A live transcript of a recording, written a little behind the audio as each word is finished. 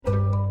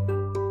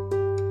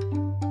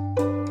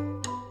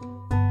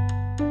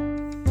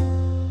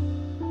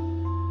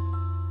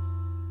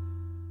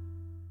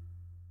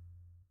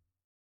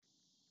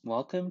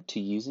Welcome to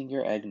Using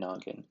Your Egg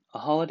Noggin, a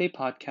holiday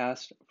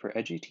podcast for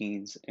edgy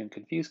teens and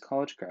confused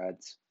college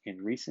grads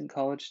and recent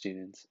college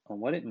students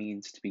on what it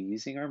means to be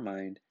using our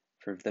mind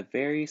for the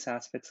various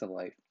aspects of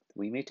life that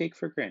we may take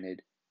for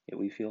granted, yet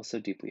we feel so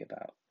deeply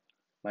about.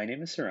 My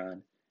name is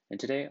Saran, and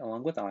today,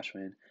 along with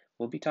Ashwin,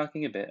 we'll be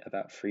talking a bit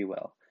about free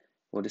will.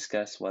 We'll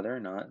discuss whether or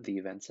not the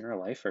events in our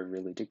life are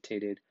really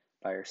dictated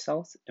by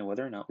ourselves and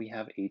whether or not we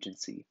have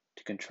agency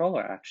to control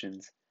our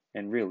actions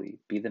and really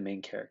be the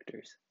main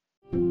characters.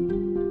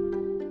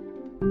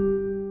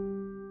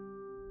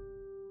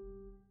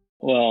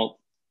 Well,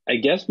 I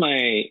guess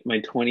my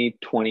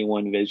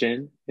 2021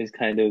 vision is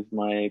kind of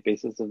my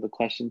basis of the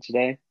question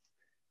today.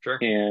 Sure.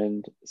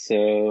 And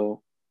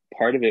so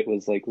part of it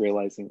was like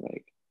realizing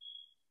like,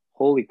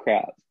 holy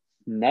crap,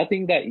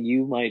 nothing that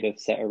you might have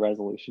set a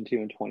resolution to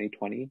in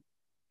 2020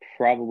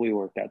 probably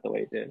worked out the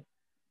way it did.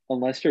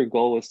 Unless your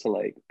goal was to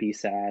like be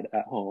sad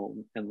at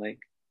home and like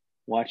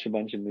watch a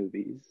bunch of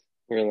movies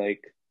or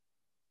like,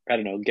 I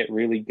don't know, get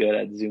really good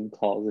at Zoom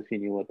calls if you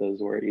knew what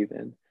those were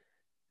even.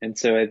 And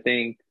so I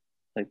think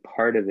like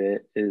part of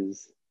it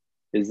is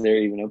there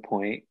even a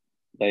point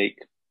like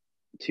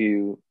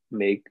to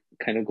make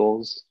kind of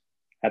goals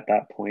at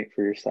that point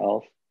for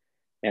yourself?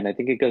 And I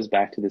think it goes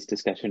back to this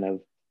discussion of,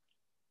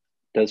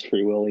 does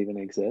free will even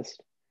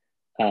exist?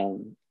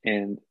 And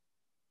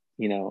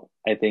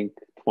I think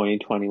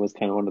 2020 was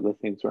kind of one of the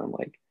things where I'm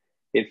like,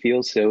 it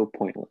feels so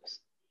pointless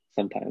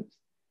sometimes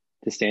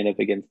to stand up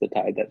against the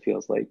tide that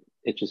feels like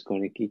it's just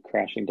going to keep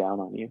crashing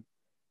down on you.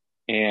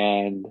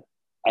 And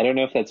I don't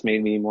know if that's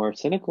made me more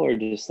cynical or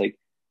just like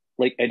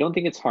I don't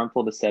think it's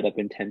harmful to set up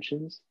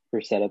intentions or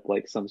set up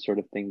like some sort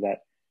of thing that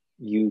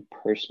you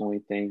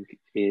personally think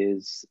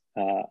is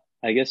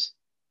I guess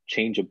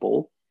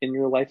changeable in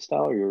your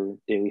lifestyle or your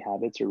daily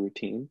habits or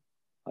routine.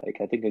 Like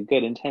I think a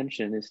good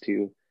intention is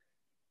to,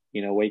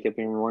 wake up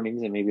in the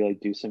mornings and maybe like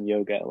do some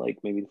yoga. Like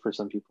maybe for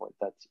some people like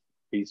that's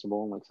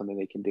reasonable and like something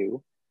they can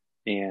do.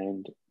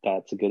 And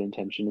that's a good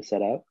intention to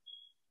set out.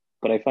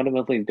 But I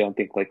fundamentally don't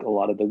think like a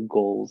lot of the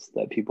goals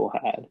that people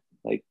had,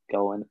 like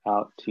going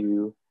out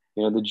to,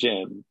 the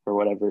gym or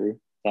whatever,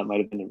 that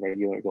might have been a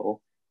regular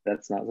goal.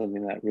 That's not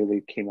something that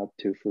really came up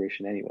to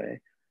fruition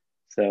anyway.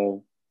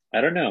 So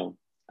I don't know.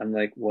 I'm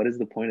like, what is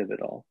the point of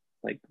it all?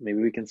 Like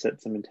maybe we can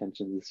set some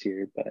intentions this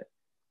year, but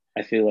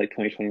I feel like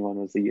 2021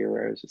 was the year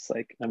where I was just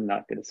like, I'm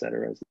not going to set a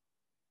resolution.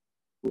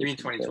 You mean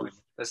 2020?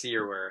 That's the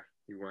year where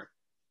you weren't.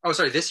 Oh,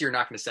 sorry. This year,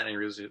 not going to set any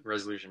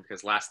resolution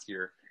because last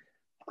year.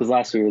 Because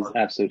last year was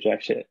absolute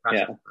jack shit.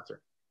 Yeah,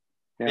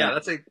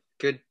 that's a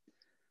good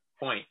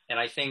point. And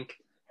I think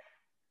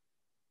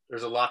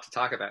there's a lot to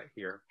talk about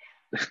here.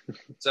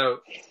 So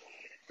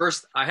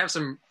first, I have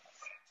some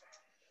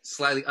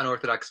slightly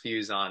unorthodox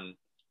views on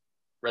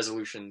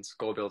resolutions,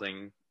 goal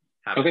building,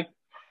 habit.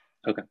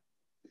 Okay.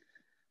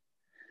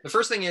 The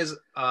first thing is,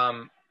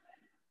 I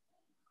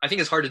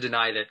think it's hard to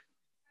deny that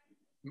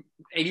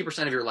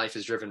 80% of your life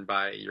is driven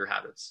by your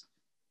habits.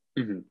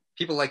 Mm-hmm.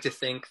 People like to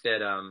think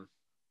that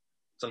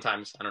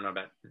sometimes, I don't know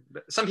about,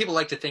 but some people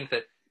like to think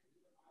that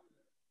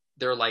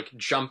they're like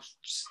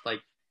jumps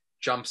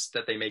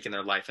that they make in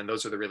their life, and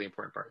those are the really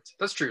important parts.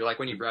 That's true. Like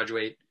when you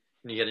graduate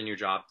and you get a new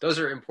job, those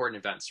are important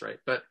events, right?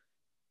 But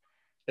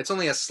it's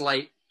only a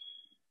slight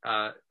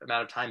amount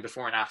of time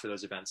before and after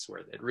those events where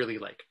it really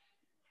like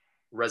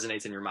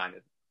resonates in your mind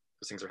that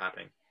those things are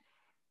happening.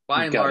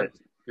 By and large,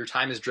 your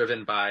time is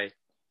driven by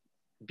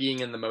being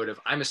in the mode of,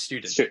 I'm a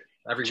student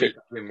every week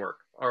doing work,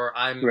 or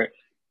I'm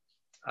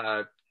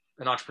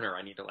an entrepreneur.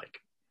 I need to like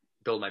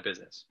build my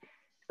business.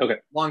 Okay.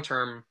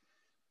 Long-term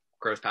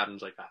growth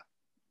patterns like that.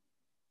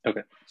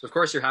 Okay. So of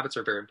course your habits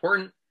are very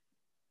important.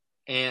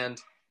 And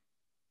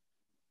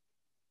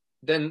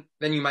then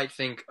you might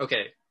think,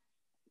 okay,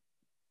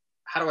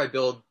 how do I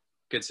build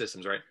good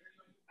systems, right?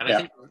 And I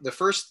think the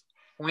first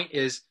point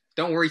is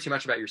don't worry too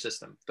much about your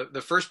system.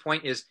 The first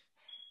point is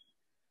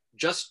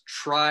just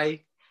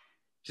try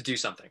to do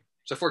something.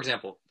 So for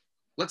example,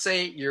 let's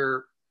say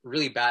you're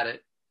really bad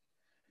at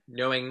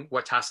knowing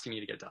what tasks you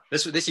need to get done.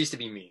 This used to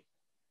be me.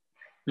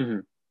 Mm-hmm.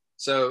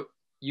 So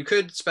you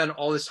could spend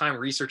all this time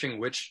researching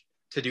which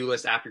to-do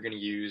list app you're going to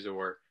use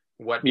or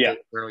what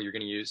journal you're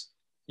going to use.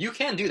 You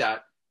can do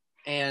that.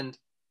 And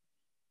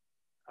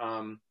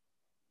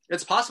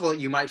it's possible that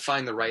you might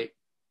find the right,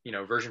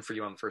 version for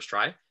you on the first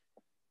try.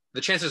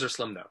 The chances are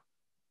slim though.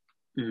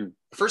 Mm-hmm.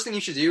 The first thing you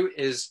should do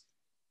is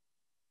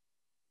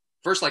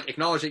first, like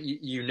acknowledge that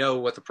you know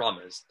what the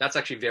problem is. That's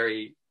actually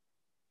very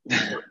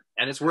important.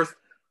 And it's worth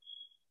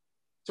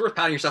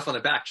patting yourself on the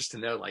back just to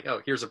know like,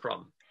 oh, here's a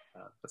problem.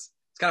 It's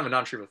kind of a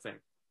non-trivial thing. Okay.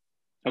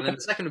 And then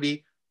the second would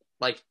be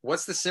like,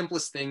 what's the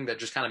simplest thing that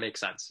just kind of makes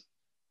sense?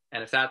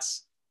 And if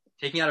that's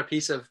taking out a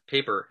piece of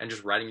paper and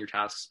just writing your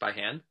tasks by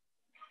hand,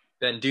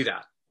 then do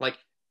that. Like,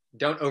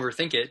 don't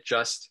overthink it.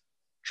 Just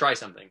try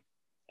something.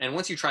 And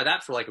once you try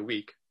that for like a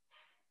week,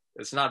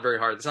 it's not very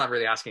hard. It's not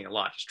really asking a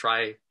lot. Just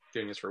try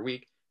doing this for a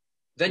week.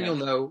 Then you'll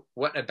know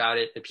what about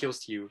it appeals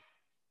to you,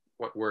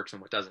 what works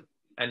and what doesn't.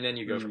 And then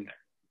you go from there.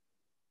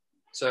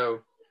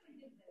 So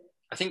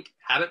I think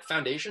habit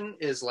foundation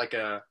is like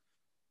a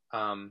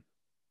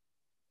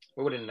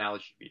what would an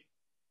analogy be?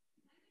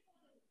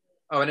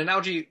 Oh, an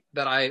analogy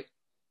that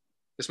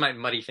this might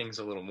muddy things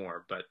a little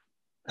more, but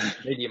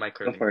maybe it might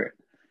clear Go things for it.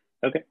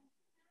 Okay.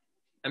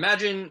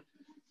 Imagine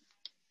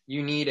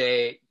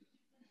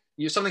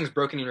something's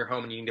broken in your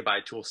home and you need to buy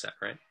a tool set,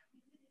 right?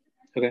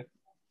 Okay.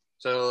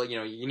 So,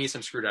 you need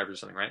some screwdrivers or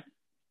something, right?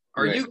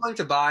 Are Right. you going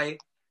to buy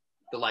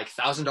the like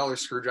 $1,000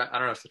 screwdriver? I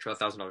don't know if the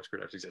 $1,000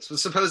 screwdrivers exist. But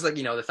suppose like,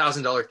 the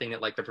 $1,000 thing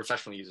that like the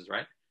professional uses,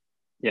 right?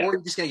 Yeah. Or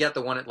you're just going to get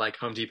the one at like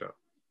Home Depot.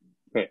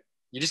 Right.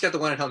 You just get the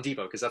one at Home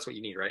Depot because that's what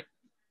you need, right?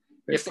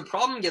 Right. If the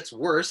problem gets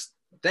worse,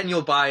 then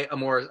you'll buy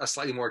a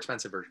slightly more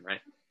expensive version,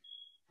 right?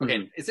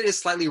 Okay, It is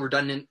slightly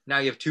redundant. Now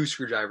you have 2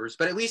 screwdrivers,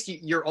 but at least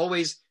you're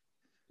always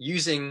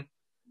using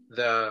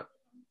the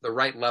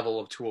right level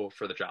of tool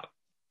for the job.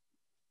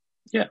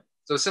 Yeah.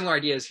 So similar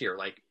ideas here.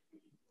 Like,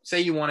 say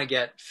you want to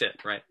get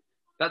fit, right?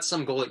 That's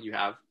some goal that you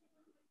have.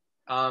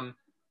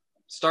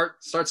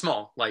 Start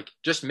small. Like,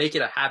 just make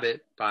it a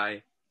habit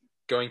by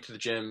going to the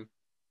gym.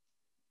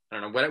 I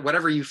don't know,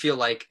 whatever you feel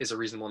like is a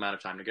reasonable amount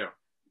of time to go.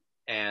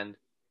 And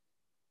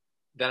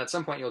then at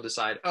some point you'll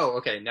decide, oh,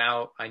 okay,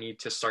 now I need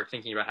to start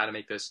thinking about how to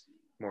make this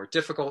more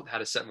difficult, how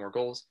to set more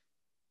goals.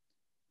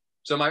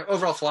 So my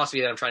overall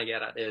philosophy that I'm trying to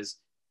get at is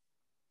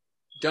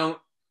don't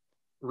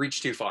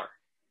reach too far.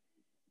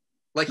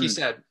 Like you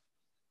said.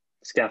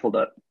 Scaffold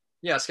up.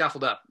 Yeah,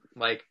 scaffold up.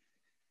 Like,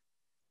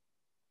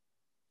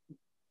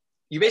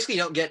 you basically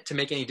don't get to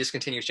make any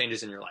discontinuous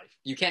changes in your life.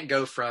 You can't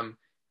go from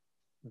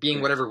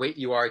being whatever weight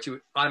you are to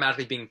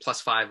automatically being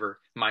 +5 or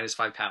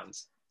 -5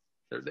 pounds.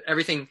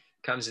 Everything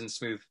comes in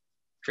smooth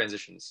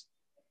transitions.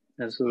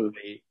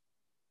 Absolutely.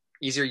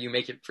 The easier you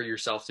make it for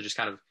yourself to just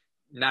kind of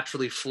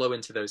naturally flow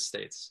into those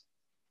states,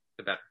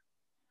 the better.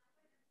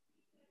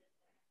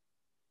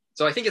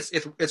 So I think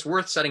it's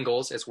worth setting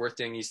goals. It's worth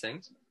doing these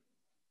things.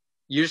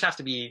 You just have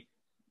to be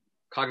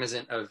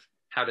cognizant of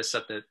how to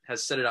set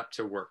it up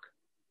to work.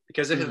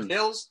 Because if it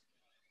fails,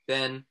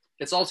 then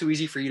it's all too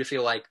easy for you to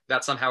feel like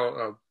that's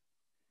somehow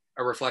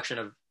a reflection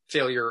of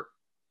failure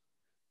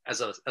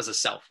as a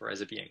self or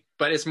as a being.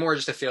 But it's more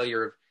just a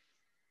failure of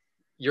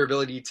your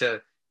ability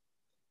to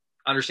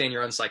understand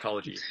your own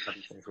psychology, how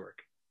these things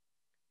work.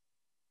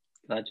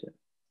 Gotcha.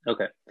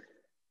 Okay.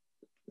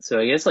 So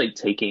I guess like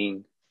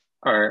taking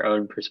our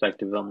own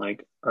perspective on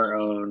like our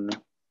own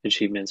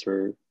achievements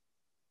or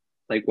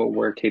like what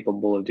we're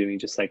capable of doing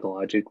just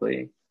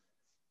psychologically,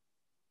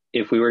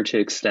 if we were to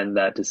extend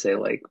that to say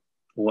like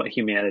what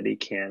humanity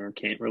can or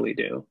can't really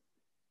do,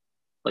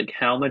 like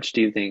how much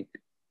do you think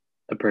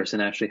a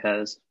person actually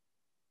has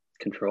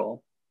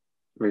control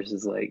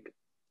versus like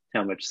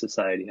how much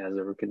society has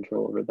over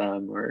control over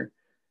them or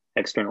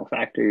external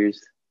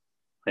factors?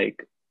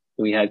 Like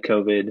we had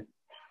COVID.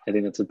 I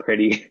think that's a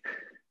pretty,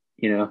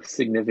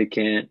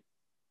 significant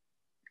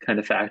kind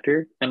of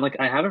factor. And like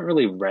I haven't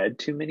really read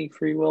too many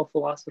free will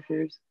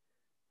philosophers.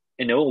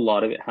 I know a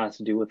lot of it has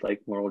to do with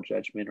like moral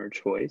judgment or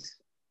choice.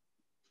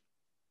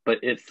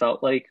 But it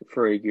felt like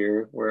for a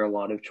year where a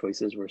lot of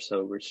choices were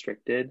so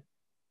restricted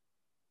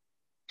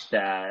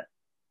that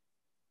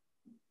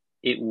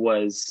it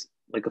was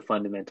like a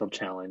fundamental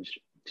challenge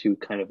to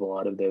kind of a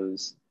lot of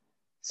those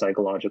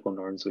psychological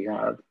norms we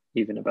have,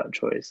 even about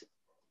choice.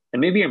 And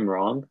maybe I'm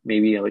wrong.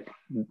 Maybe like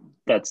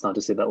that's not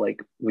to say that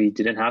like we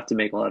didn't have to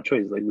make a lot of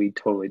choices. Like we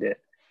totally did.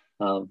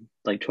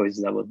 Like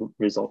choices that would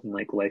result in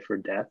like life or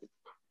death,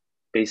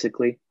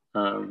 basically.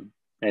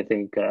 I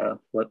think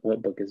what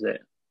book is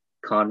it?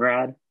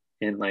 Conrad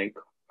in like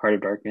Heart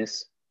of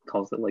Darkness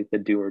calls it like the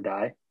do or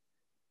die.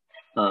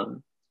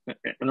 And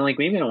like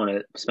maybe I don't want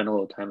to spend a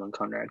little time on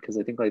Conrad because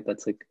I think like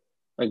that's like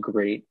a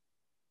great,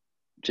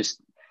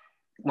 just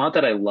not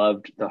that I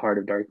loved the Heart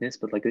of Darkness,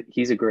 but like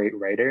he's a great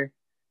writer,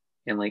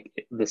 and like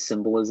the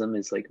symbolism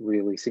is like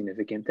really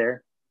significant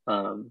there.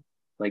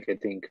 Like I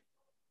think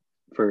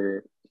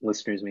for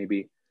listeners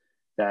maybe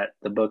that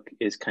the book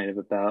is kind of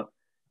about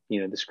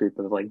this group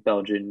of like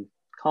Belgian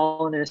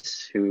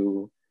colonists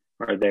who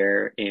are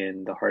there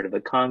in the heart of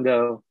the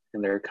Congo,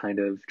 and they're kind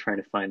of trying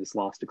to find this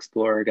lost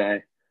explorer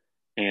guy.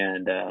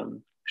 And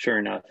sure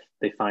enough,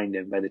 they find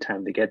him. By the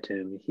time they get to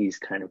him, he's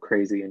kind of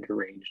crazy and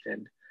deranged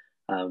and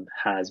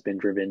has been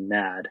driven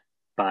mad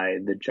by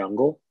the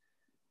jungle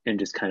and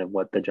just kind of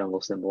what the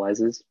jungle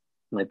symbolizes.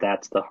 Like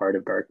that's the heart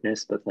of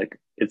darkness, but like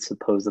it's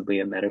supposedly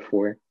a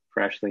metaphor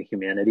for actually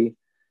humanity.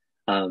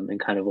 And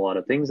kind of a lot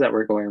of things that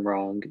were going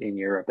wrong in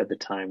Europe at the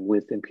time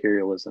with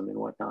imperialism and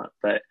whatnot.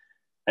 But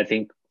I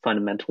think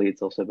fundamentally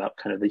it's also about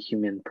kind of the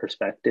human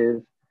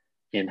perspective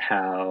and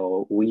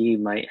how we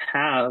might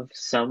have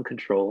some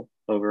control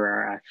over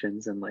our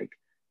actions and like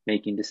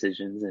making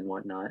decisions and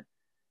whatnot.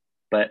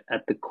 But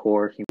at the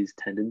core, these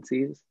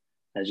tendencies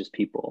as just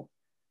people,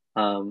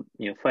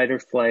 fight or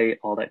flight,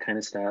 all that kind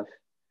of stuff.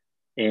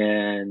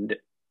 And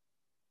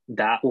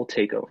that will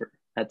take over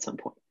at some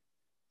point.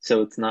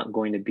 So it's not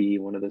going to be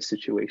one of those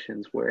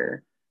situations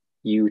where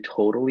you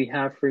totally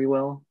have free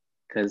will,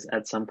 because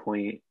at some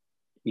point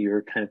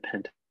you're kind of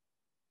pent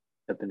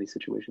up in these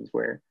situations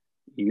where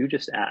you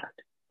just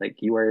act like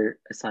you are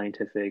a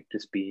scientific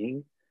just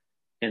being,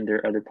 And there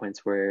are other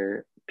points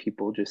where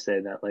people just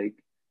say that like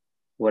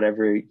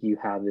whatever you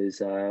have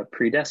is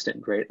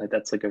predestined, right? Like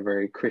that's like a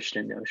very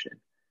Christian notion,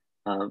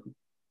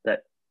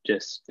 that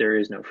just there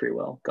is no free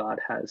will. God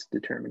has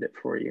determined it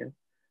for you.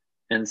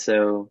 And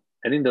so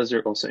I think those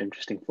are also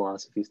interesting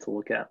philosophies to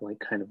look at, like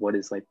kind of what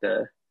is like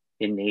the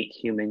innate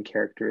human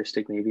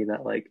characteristic maybe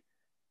that like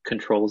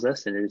controls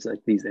us, and there's like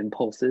these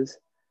impulses,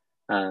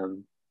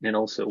 and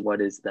also what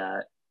is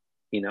that,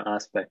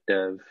 aspect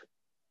of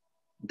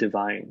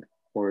divine,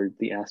 or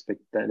the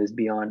aspect that is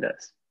beyond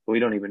us, we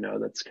don't even know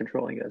that's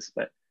controlling us,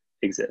 but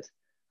exists.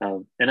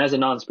 And as a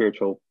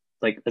non-spiritual,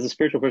 like as a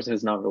spiritual person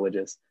who's not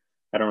religious,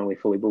 I don't really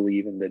fully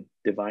believe in the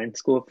divine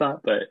school of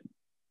thought, but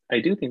I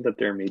do think that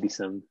there may be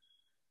some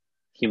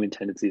human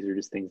tendencies or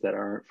just things that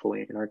aren't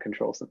fully in our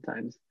control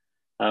sometimes.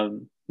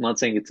 I'm not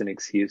saying it's an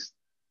excuse,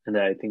 and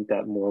that I think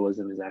that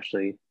moralism is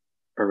actually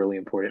a really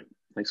important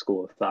like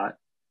school of thought.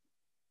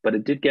 But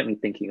it did get me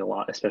thinking a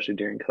lot, especially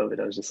during COVID.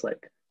 I was just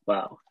like,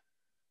 wow,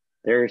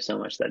 there is so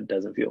much that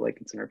doesn't feel like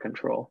it's in our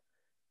control.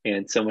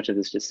 And so much of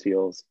this just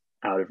feels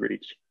out of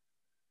reach.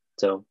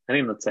 So I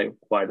think that's like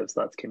why those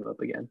thoughts came up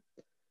again.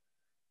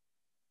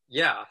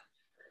 Yeah.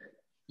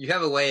 You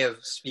have a way of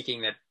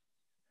speaking that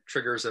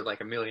triggers of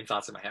like a million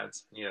thoughts in my head.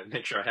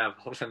 Make sure I have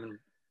all of them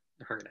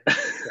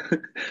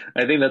organized.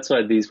 I think that's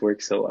why these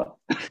work so well,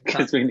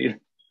 because we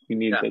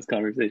need those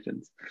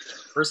conversations.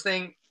 First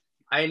thing,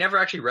 I never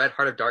actually read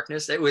Heart of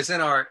Darkness. It was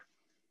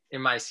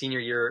in my senior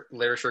year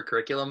literature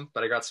curriculum,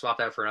 but I got swapped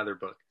out for another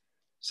book.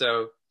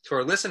 So to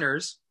our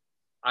listeners,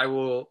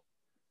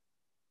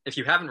 if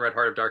you haven't read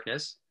Heart of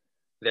Darkness,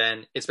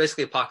 then it's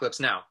basically Apocalypse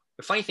Now.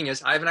 The funny thing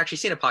is, I haven't actually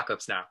seen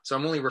Apocalypse Now, so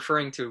I'm only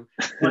referring to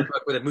one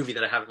book with a movie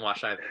that I haven't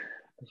watched either.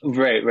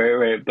 Right.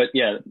 But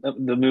yeah,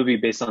 the movie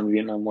based on the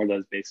Vietnam War, that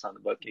was based on the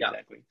book.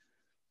 Exactly.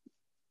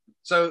 Yeah.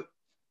 So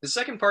the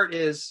second part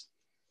is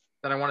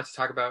that I wanted to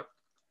talk about.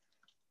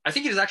 I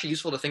think it is actually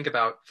useful to think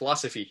about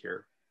philosophy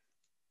here.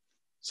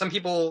 Some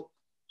people,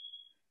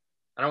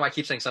 I don't know why I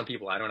keep saying some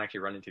people, I don't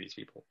actually run into these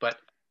people, but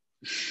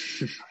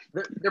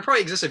there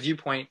probably exists a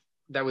viewpoint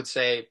that would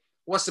say,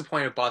 what's the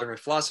point of bothering with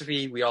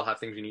philosophy? We all have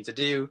things we need to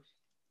do.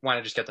 Why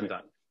not just get them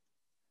done?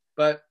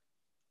 But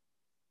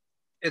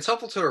it's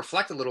helpful to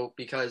reflect a little,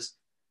 because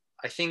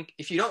I think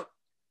if you don't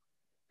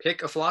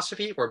pick a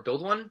philosophy or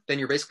build one, then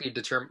you're basically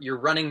you're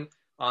running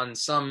on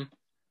some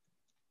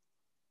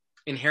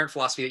inherent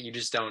philosophy that you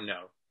just don't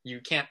know. You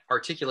can't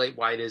articulate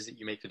why it is that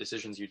you make the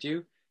decisions you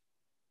do.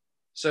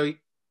 So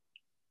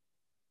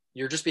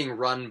you're just being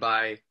run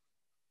by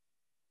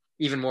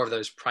even more of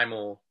those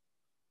primal,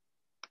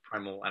 I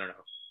don't know,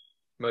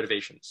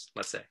 motivations,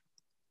 let's say.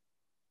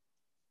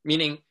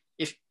 Meaning,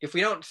 if we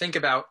don't think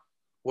about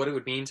what it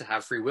would mean to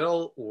have free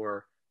will,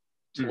 or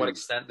to what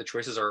extent the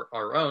choices are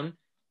our own,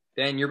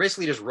 then you're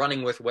basically just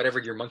running with whatever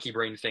your monkey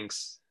brain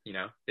thinks,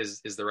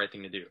 is the right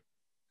thing to do.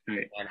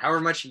 Right. And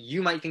however much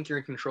you might think you're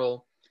in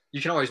control,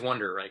 you can always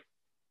wonder, right?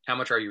 How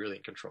much are you really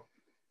in control?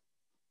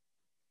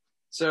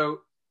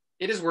 So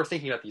it is worth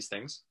thinking about these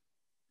things.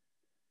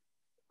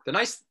 The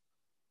nice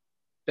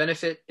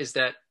benefit is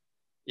that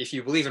if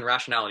you believe in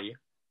rationality,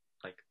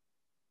 like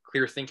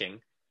clear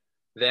thinking,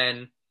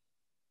 then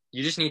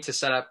you just need to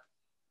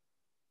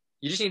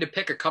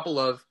pick a couple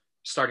of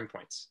starting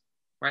points,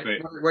 right?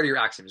 What are your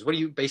axioms? What do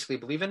you basically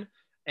believe in?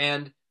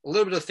 And a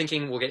little bit of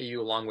thinking will get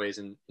you a long ways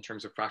in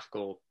terms of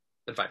practical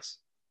advice.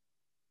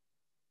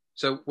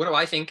 So what do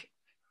I think?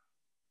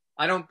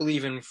 I don't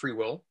believe in free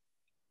will.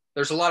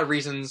 There's a lot of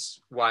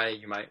reasons why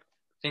you might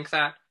think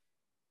that.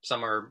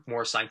 Some are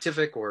more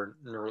scientific or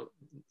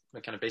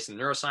kind of based in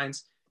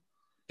neuroscience.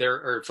 There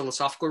are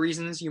philosophical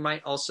reasons you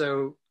might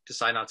also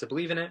decide not to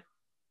believe in it.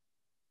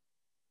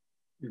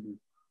 Mm-hmm.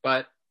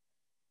 But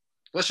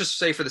let's just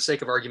say, for the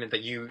sake of argument,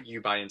 that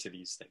you buy into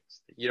these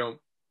things, that you don't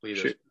believe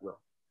there's free will.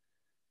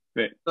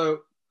 Right.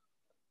 So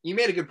you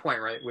made a good point,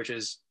 right? Which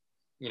is,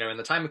 in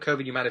the time of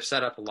COVID, you might have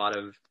set up a lot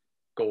of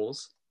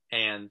goals,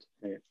 and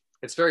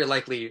it's very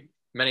likely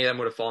many of them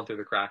would have fallen through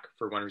the crack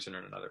for one reason or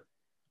another.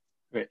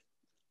 Right.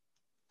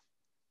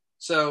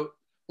 So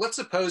let's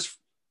suppose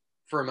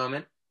for a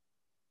moment,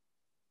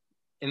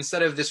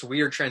 instead of this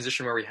weird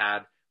transition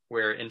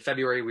where in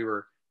February we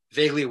were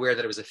vaguely aware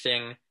that it was a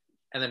thing,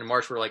 and then in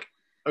March we're like,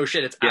 oh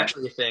shit, it's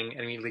actually a thing,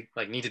 and we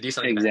need to do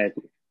something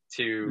exactly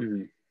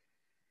to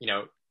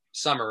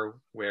summer,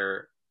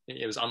 where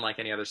it was unlike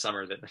any other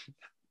summer that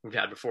we've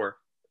had before.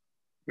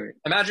 Right.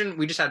 Imagine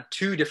we just had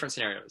two different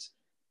scenarios.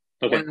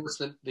 Okay. One in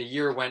which the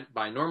year went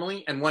by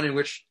normally, and one in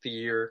which the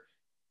year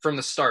from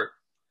the start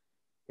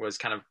was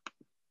kind of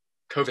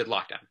COVID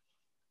lockdown.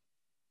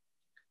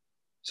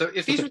 So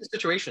if these were the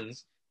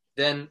situations,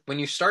 then when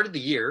you started the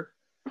year,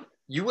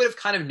 you would have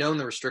kind of known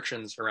the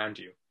restrictions around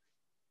you.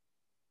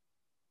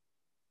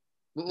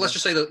 Let's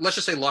just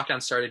say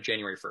lockdown started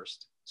January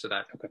 1st, so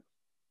that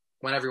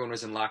when everyone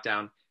was in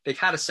lockdown, they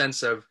had a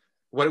sense of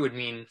what it would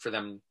mean for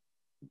them,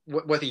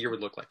 what the year would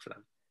look like for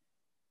them.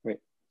 Right.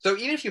 So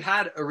even if you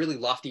had a really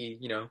lofty,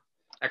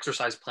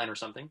 exercise plan or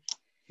something,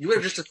 you would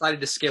have just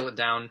decided to scale it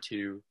down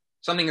to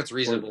something that's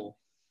reasonable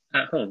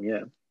at home,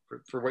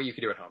 for what you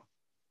could do at home.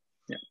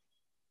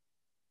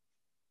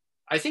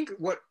 I think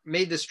what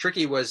made this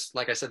tricky was,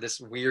 like I said,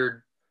 this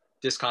weird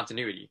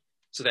discontinuity,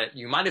 so that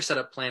you might have set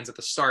up plans at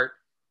the start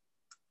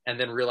and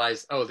then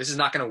realized, oh, this is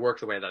not going to work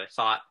the way that I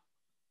thought.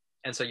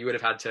 And so you would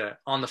have had to,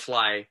 on the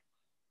fly,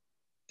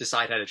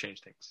 decide how to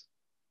change things.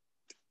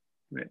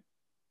 Right.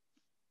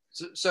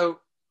 So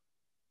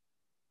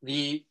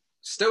the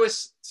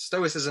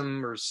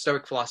Stoicism or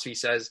Stoic philosophy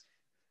says,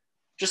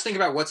 just think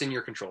about what's in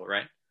your control,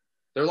 right?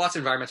 There are lots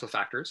of environmental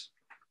factors,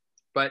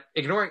 but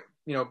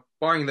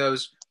barring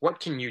those, what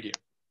can you do?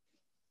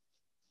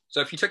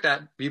 So if you took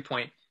that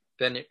viewpoint,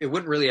 then it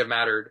wouldn't really have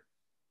mattered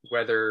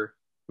whether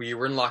we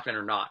were in lockdown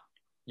or not.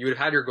 You would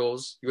have had your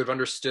goals. You would have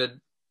understood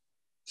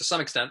to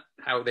some extent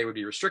how they would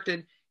be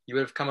restricted. You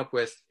would have come up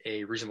with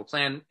a reasonable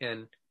plan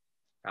and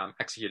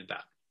executed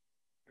that.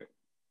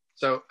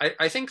 So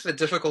I think the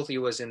difficulty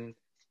was in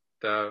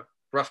the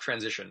rough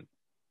transition,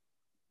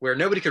 where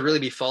nobody could really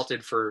be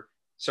faulted for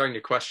starting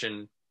to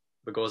question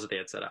the goals that they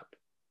had set up.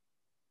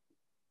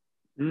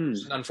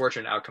 It's an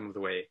unfortunate outcome of the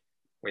way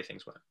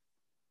things went.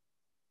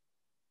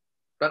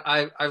 But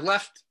I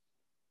left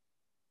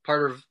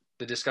part of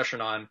the discussion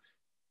on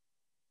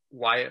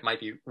why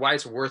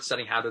it's worth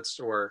setting habits,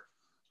 or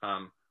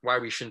why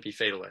we shouldn't be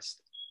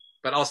fatalist.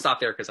 But I'll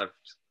stop there because I've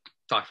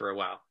talked for a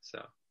while,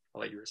 so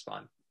I'll let you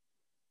respond.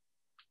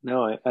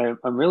 No,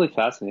 I'm really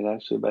fascinated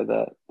actually by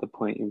the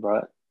point you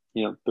brought,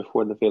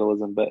 before the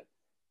fatalism, but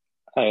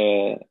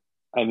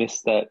I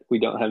missed that we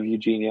don't have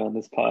Eugenia on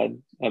this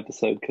pod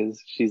episode because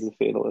she's a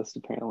fatalist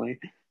apparently.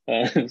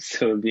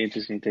 So it'd be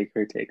interesting to take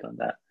her take on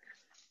that.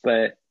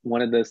 But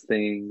one of those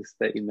things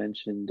that you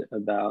mentioned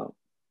about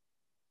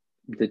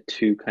the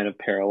two kind of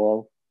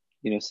parallel,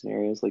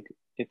 scenarios, like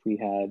if we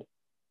had,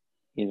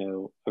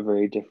 a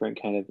very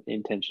different kind of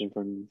intention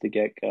from the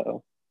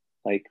get-go,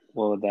 like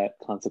what would that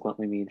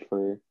consequently mean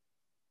for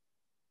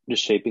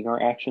just shaping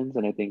our actions?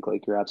 And I think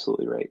like you're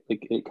absolutely right.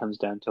 Like it comes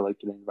down to like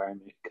the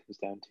environment, it comes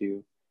down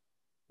to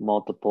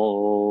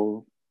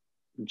multiple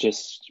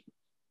just,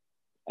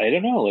 I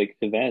don't know, like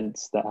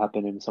events that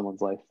happen in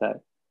someone's life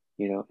that,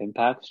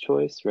 impacts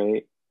choice,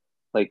 right?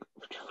 Like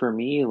for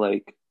me,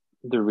 like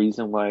the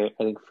reason why I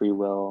think free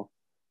will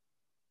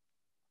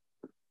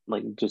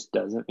like just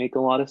doesn't make a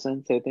lot of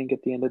sense, I think,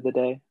 at the end of the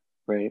day,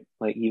 right?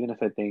 Like even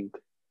if I think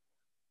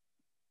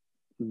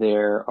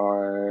there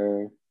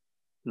are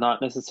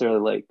not necessarily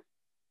like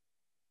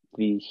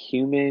the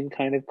human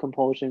kind of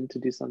compulsion to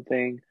do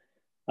something,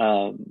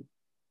 it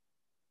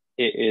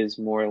is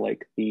more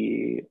like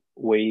the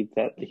way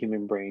that the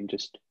human brain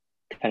just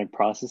kind of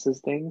processes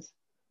things.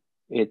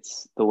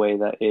 It's the way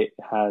that it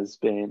has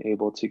been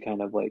able to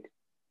kind of like,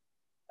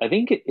 I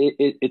think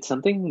it's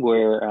something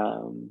where,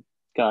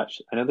 gosh,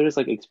 I know there's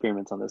like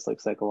experiments on this, like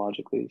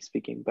psychologically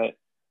speaking, but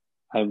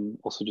I'm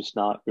also just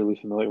not really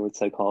familiar with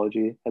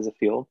psychology as a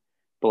field.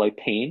 But like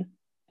pain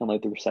and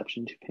like the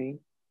reception to pain,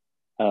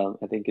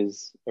 I think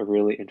is a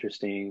really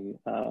interesting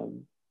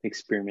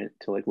experiment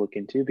to like look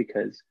into,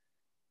 because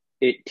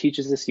it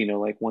teaches us,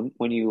 like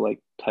when you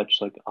like touch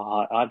like a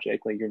hot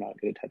object, like you're not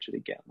going to touch it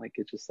again. Like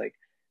it's just like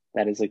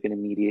that is like an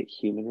immediate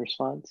human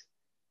response.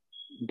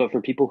 But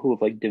for people who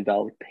have like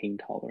developed pain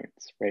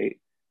tolerance, right?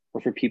 Or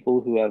for people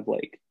who have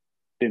like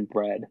been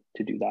bred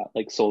to do that,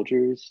 like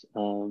soldiers,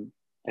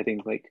 I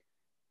think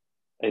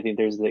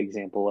there's the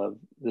example of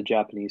the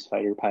Japanese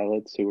fighter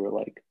pilots who were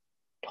like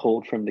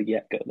told from the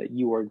get-go that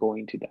you are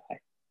going to die,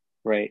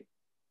 right?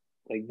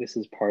 Like this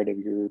is part of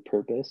your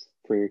purpose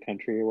for your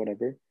country or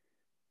whatever.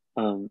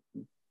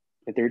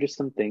 But there are just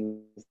some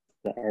things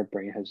that our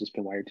brain has just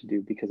been wired to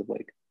do because of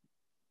like,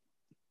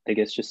 I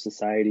guess, just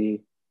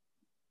society,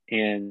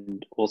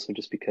 and also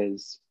just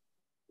because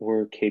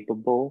we're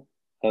capable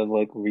of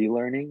like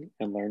relearning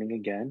and learning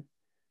again,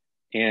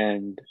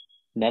 and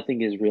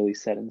nothing is really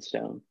set in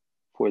stone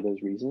for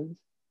those reasons.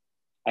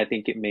 I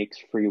think it makes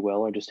free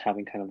will, or just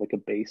having kind of like a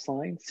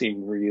baseline,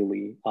 seem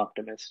really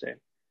optimistic,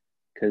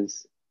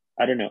 because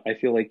I don't know, I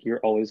feel like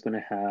you're always going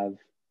to have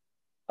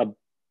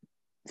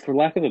for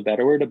lack of a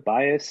better word, a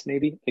bias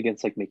maybe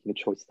against like making a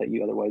choice that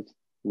you otherwise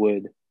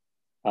would,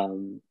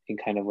 in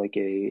kind of like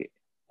a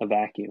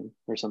vacuum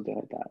or something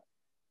like that.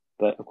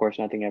 But of course,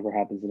 nothing ever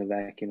happens in a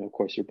vacuum. Of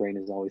course, your brain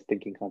is always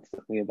thinking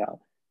constantly about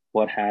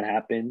what had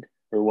happened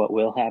or what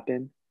will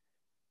happen.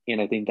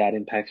 And I think that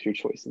impacts your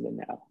choice in the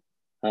now.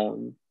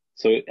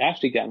 So it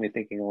actually got me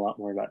thinking a lot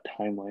more about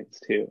timelines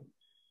too.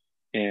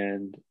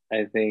 And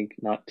I think,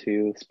 not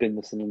to spin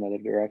this in another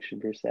direction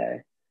per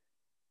se,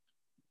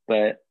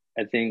 but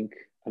I think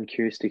I'm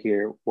curious to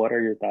hear, what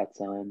are your thoughts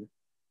on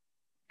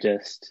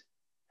just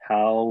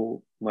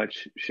how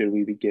much should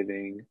we be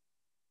giving,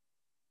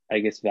 I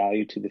guess,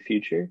 value to the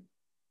future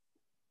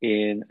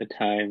in a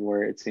time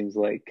where it seems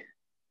like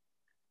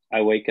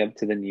I wake up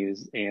to the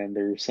news and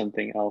there's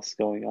something else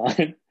going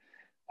on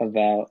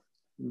about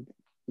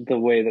the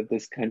way that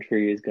this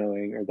country is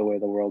going or the way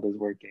the world is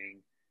working?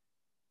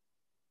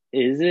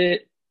 Is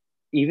it,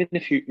 even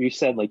if you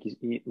said like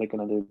like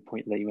another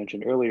point that you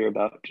mentioned earlier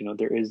about,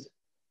 there is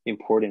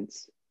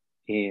importance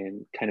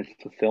in kind of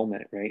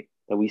fulfillment, right?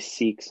 That we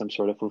seek some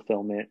sort of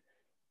fulfillment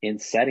in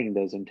setting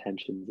those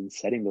intentions and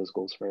setting those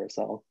goals for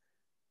ourselves.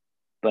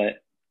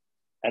 But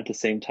at the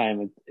same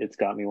time, it's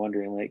got me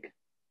wondering, like,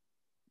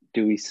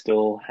 do we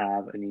still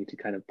have a need to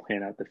kind of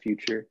plan out the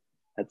future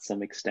at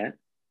some extent?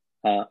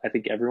 I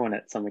think everyone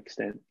at some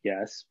extent,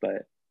 yes,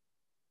 but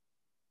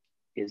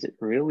is it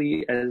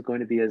really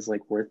going to be as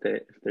like worth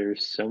it if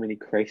there's so many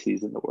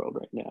crises in the world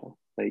right now?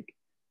 Like,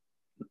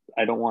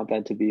 I don't want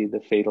that to be the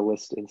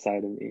fatalist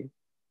inside of me,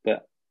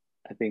 but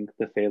I think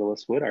the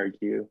fatalist would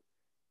argue,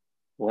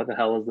 what the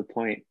hell is the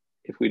point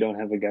if we don't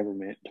have a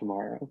government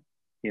tomorrow,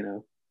 you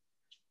know,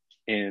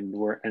 and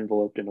we're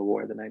enveloped in a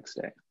war the next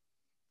day?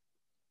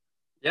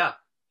 Yeah,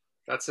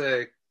 that's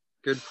a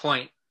good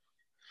point.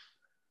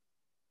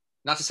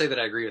 Not to say that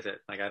I agree with it.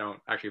 Like, I don't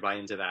actually buy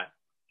into that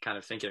kind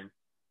of thinking.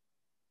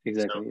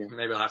 Exactly. So yeah.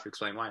 maybe I'll have to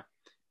explain why.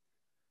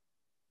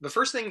 The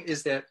first thing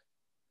is that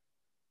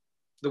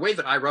the way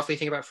that I roughly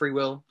think about free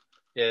will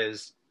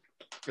is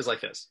like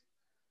this.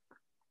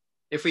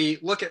 If we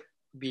look at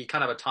the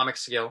kind of atomic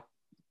scale,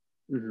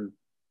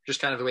 just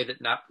kind of the way that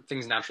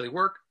things naturally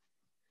work,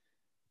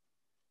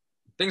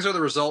 things are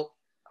the result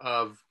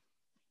of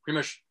pretty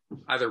much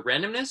either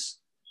randomness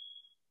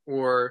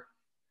or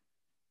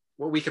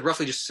what we could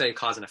roughly just say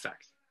cause and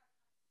effect.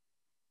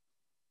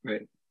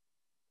 Right.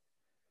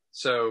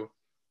 So,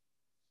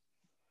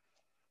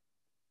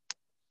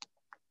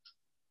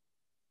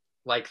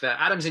 like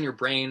the atoms in your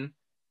brain,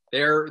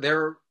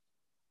 they're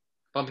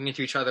bumping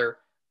into each other,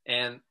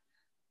 and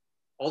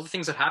all the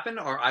things that happen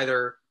are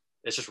either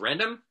it's just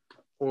random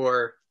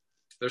or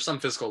there's some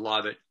physical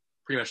law that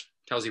pretty much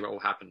tells you what will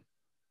happen.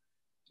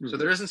 Mm-hmm. So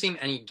there doesn't seem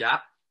any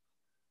gap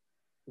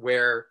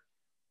where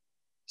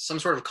some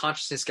sort of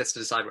consciousness gets to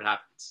decide what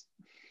happens.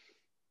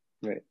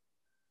 Right.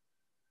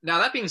 Now,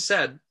 that being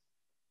said,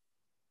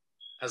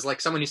 as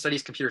like someone who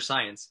studies computer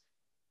science,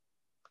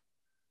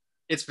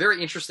 it's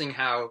very interesting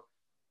how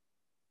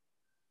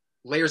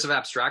layers of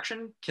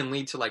abstraction can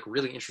lead to like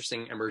really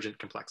interesting emergent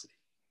complexity.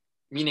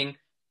 Meaning,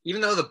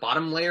 even though the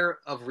bottom layer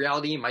of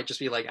reality might just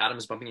be like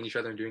atoms bumping into each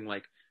other and doing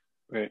like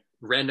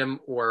random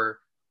or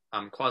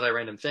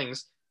quasi-random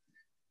things,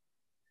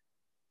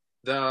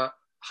 the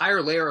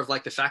higher layer of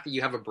like the fact that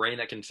you have a brain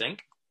that can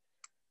think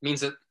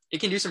means that it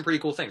can do some pretty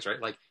cool things,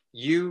 right? Like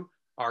you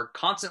are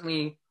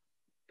constantly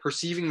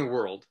perceiving the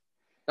world.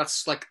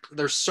 That's like,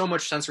 there's so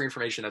much sensory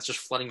information that's just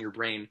flooding your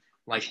brain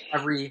like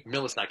every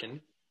millisecond.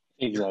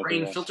 Exactly. Your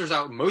brain filters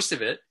out most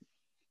of it,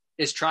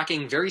 is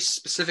tracking very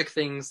specific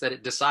things that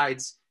it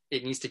decides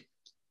it needs to,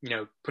 you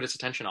know, put its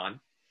attention on.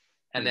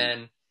 And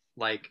then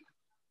like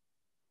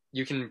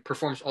you can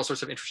perform all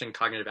sorts of interesting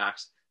cognitive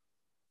acts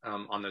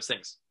on those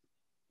things.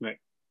 Right.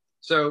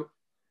 So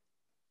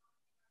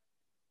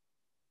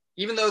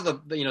even though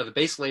the you know the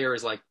base layer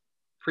is like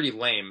pretty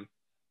lame,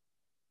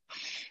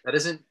 that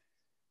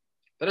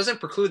doesn't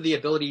preclude the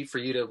ability for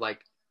you to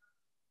like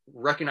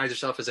recognize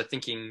yourself as a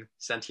thinking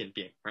sentient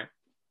being, right?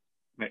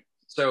 Right.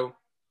 So,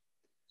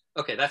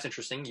 okay, that's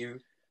interesting. You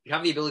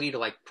have the ability to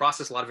like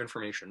process a lot of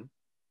information.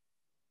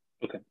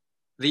 Okay.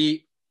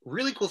 The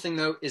really cool thing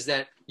though is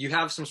that you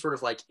have some sort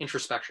of like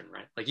introspection,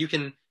 right? Like you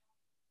can.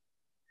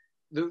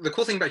 The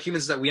cool thing about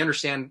humans is that we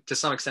understand to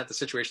some extent the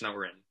situation that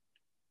we're in.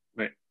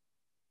 Right.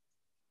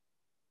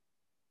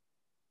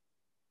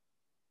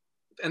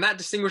 And that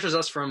distinguishes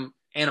us from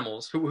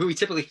animals who we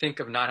typically think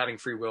of not having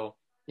free will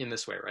in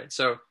this way, right?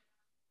 So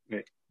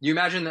you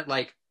imagine that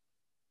like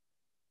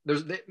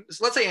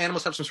let's say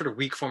animals have some sort of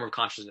weak form of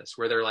consciousness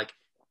where they're like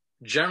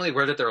generally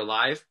aware that they're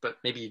alive, but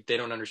maybe they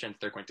don't understand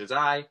that they're going to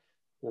die,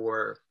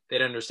 or they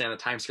don't understand the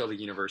time scale of the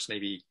universe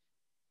maybe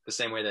the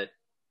same way that,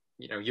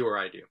 you know, you or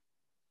I do.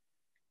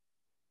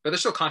 But they're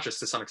still conscious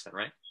to some extent,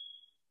 right?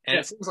 And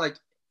it seems like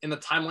in the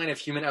timeline of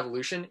human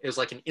evolution, it was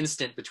like an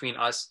instant between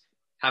us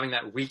having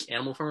that weak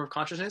animal form of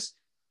consciousness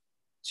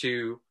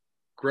to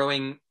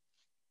growing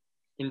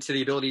into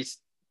the abilities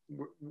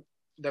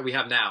that we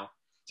have now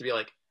to be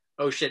like,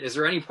 oh shit, is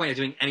there any point of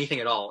doing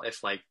anything at all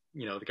if like,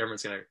 you know, the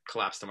government's going to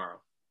collapse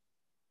tomorrow?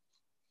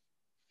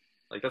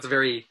 Like it's a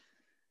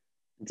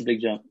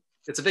big jump.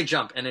 It's a big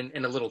jump and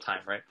in a little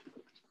time, right?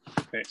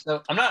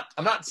 So I'm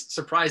not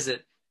surprised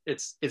that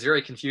it's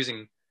very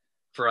confusing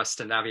for us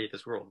to navigate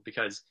this world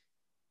because,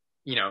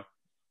 you know,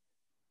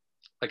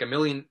 like I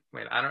don't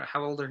know,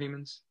 how old are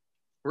humans?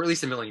 We're at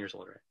least 1 million years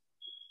old, right?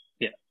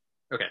 Yeah.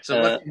 Okay,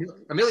 so 1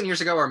 million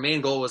years ago, our main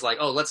goal was like,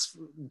 oh, let's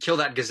kill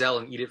that gazelle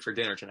and eat it for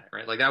dinner tonight,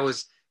 right? Like that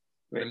was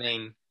the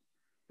main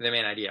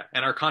idea.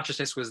 And our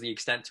consciousness was the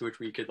extent to which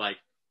we could like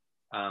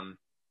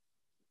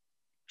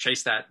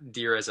chase that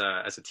deer as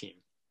a team.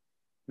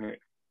 Right.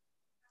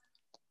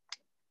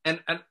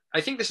 And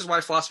I think this is why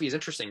philosophy is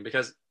interesting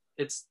because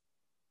it's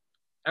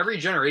every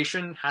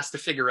generation has to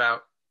figure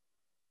out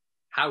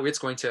how it's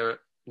going to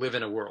live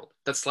in a world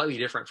that's slightly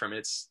different from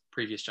its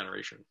previous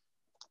generation.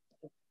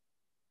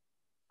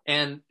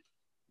 And,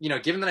 you know,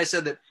 given that I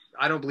said that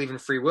I don't believe in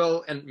free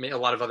will and a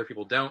lot of other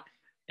people don't,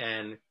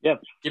 and given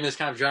this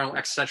kind of general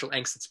existential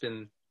angst that's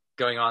been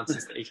going on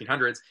since the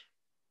 1800s,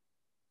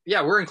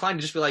 we're inclined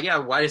to just be like,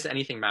 why does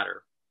anything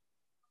matter?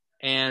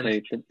 And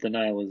like the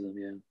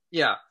nihilism,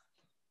 yeah.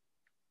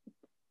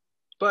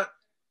 But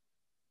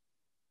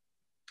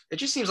it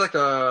just seems like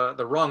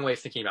the wrong way of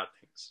thinking about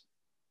things.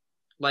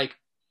 Like,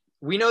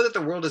 we know that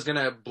the world is going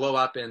to blow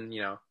up in,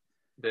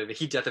 the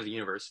heat death of the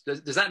universe.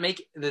 Does that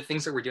make the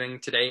things that we're doing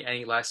today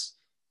any less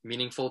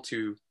meaningful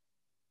to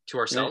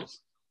ourselves?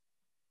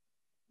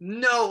 Right.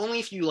 No, only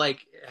if you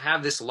like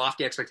have this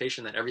lofty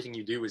expectation that everything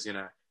you do is going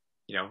to,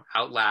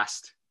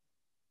 outlast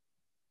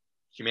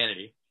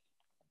humanity.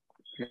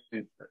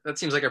 That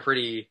seems like a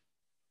pretty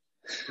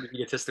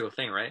egotistical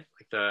thing, right?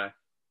 Like the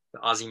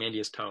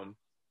Ozymandias poem,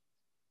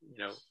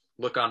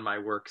 look on my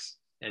works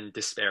and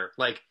despair.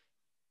 Like,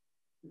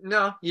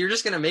 no, you're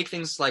just going to make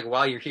things like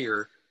while you're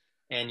here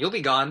and you'll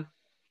be gone.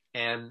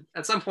 And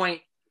at some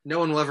point, no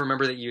one will ever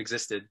remember that you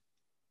existed.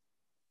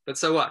 But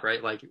so what,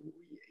 right? Like,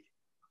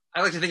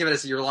 I like to think of it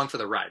as you're along for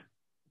the ride.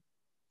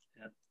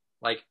 Yeah.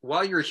 Like,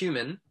 while you're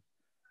human,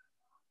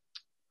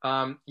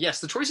 yes,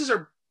 the choices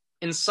are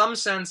in some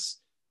sense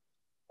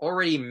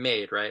already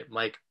made, right?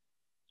 Like,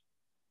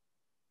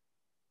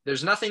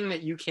 there's nothing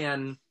that you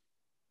can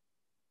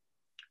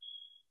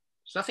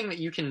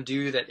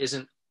do that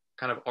isn't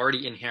kind of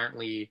already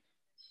inherently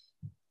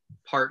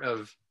part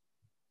of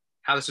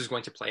how this is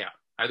going to play out,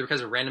 either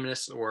because of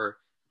randomness or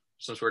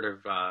some sort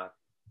of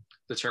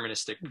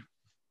deterministic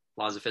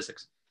laws of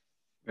physics.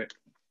 Right.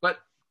 But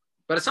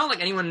it's not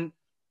like anyone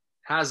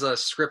has a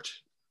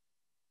script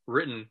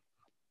written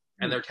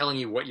and they're telling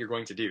you what you're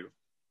going to do.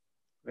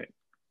 Right.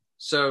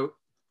 So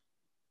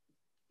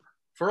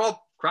for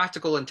all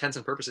practical intents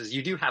and purposes,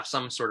 you do have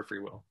some sort of free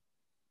will.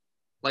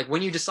 Like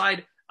when you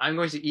decide I'm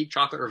going to eat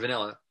chocolate or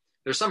vanilla,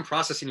 there's some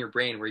process in your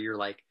brain where you're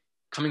like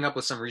coming up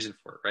with some reason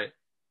for it, right?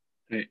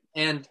 Right.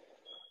 And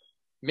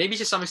maybe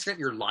to some extent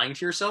you're lying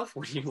to yourself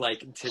when you like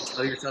to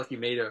tell yourself you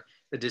made a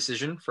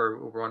decision for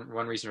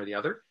one reason or the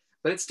other,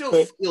 but it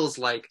still feels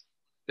like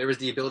there was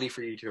the ability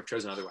for you to have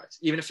chosen otherwise,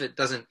 even if it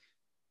doesn't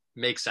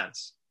make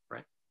sense,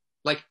 right?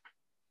 Like,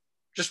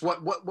 just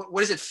what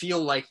does it feel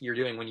like you're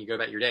doing when you go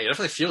about your day? It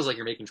definitely feels like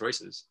you're making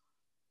choices.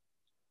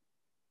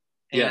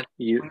 And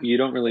you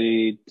don't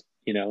really,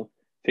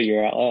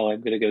 figure out, oh,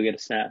 I'm going to go get a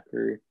snack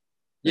or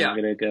I'm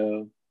going to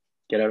go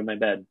get out of my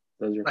bed.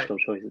 Those are still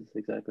choices.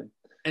 Exactly.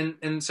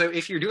 And so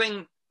if you're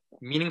doing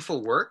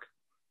meaningful work,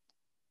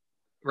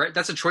 right,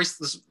 that's a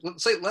choice.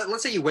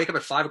 Let's say you wake up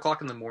at 5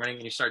 o'clock in the morning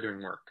and you start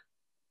doing work.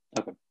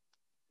 Okay.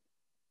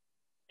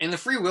 In the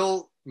free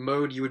will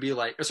mode, you would be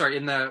like,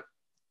 in the,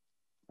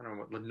 I don't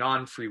know, the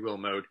non-free will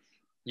mode,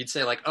 you'd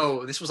say like,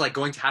 oh, this was like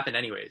going to happen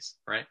anyways,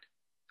 right?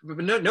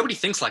 But nobody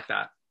thinks like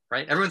that,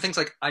 right? Everyone thinks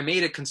like, I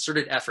made a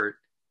concerted effort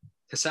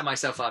to set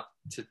myself up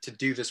to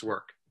do this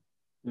work.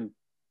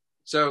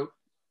 So,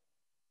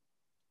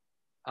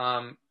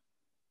 I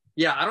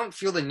don't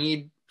feel the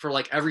need for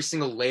like every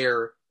single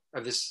layer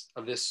of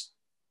this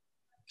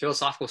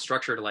philosophical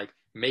structure to like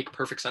make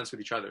perfect sense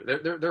with each other.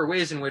 There are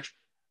ways in which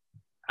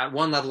at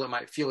one level it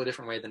might feel a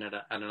different way than at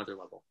another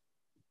level.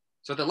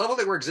 So at the level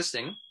that we're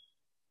existing,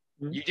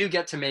 you do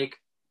get to make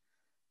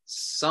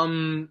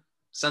some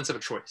sense of a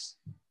choice.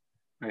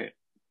 Right.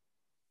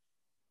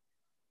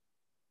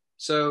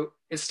 So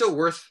it's still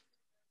worth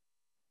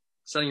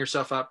setting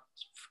yourself up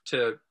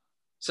to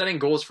setting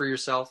goals for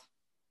yourself,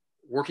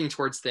 working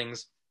towards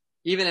things,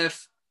 even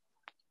if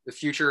the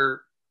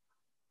future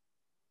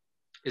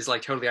is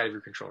like totally out of your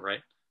control,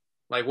 right?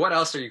 Like, what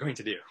else are you going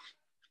to do?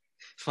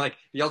 Like,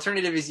 the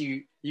alternative is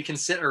you can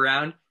sit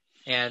around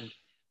and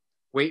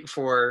wait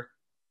for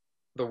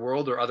the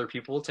world or other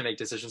people to make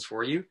decisions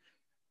for you,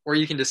 or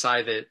you can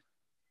decide that,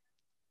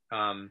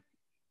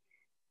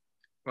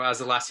 as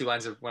the last two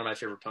lines of one of my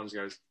favorite poems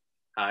goes,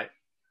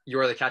 you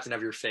are the captain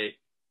of your fate,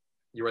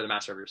 you are the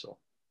master of your soul.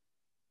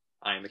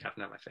 I am the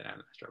captain of my fate, I am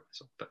the master of my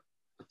soul. But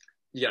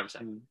you get what I'm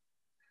saying.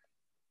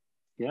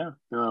 Yeah,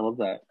 no, I love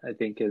that. I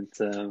think it's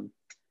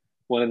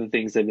one of the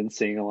things I've been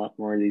seeing a lot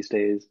more these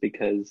days,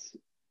 because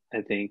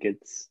I think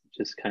it's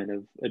just kind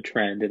of a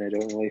trend and I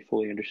don't really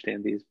fully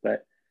understand these,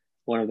 but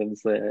one of them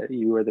is that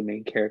you are the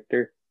main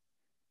character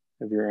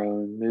of your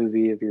own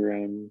movie, of your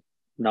own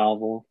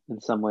novel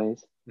in some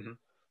ways. Mm-hmm.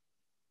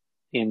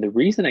 And the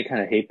reason I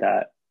kind of hate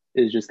that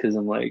is just because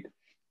I'm like,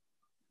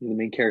 the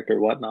main character,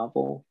 what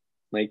novel?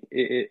 Like,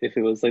 if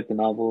it was like the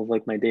novel of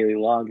like my daily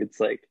log, it's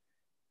like,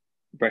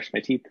 brushed my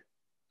teeth,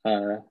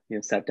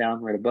 sat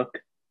down, read a book,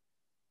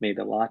 made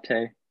a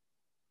latte,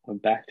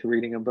 went back to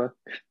reading a book,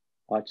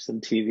 watched some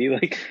TV.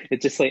 Like,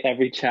 it's just like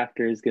every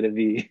chapter is going to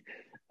be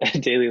a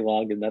daily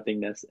log of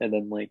nothingness, and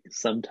then like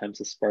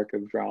sometimes a spark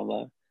of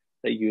drama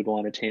that you'd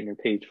want to turn your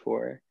page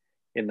for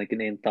in like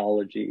an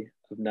anthology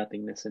of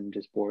nothingness and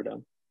just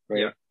boredom,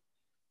 right? Yeah.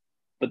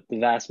 But the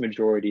vast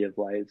majority of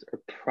lives are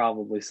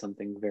probably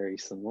something very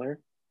similar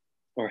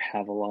or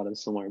have a lot of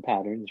similar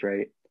patterns,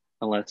 right?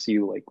 Unless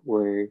you like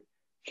were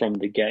from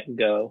the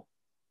get-go,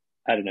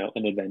 I don't know,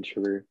 an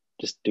adventurer,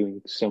 just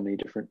doing so many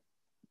different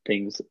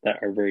things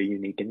that are very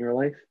unique in your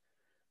life.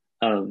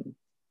 And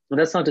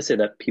that's not to say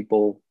that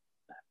people,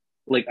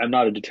 like, I'm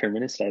not a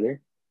determinist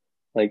either.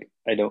 Like,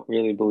 I don't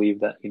really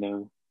believe that,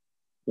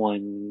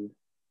 one,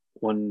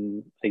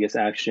 I guess,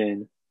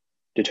 action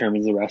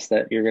determines the rest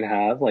that you're going to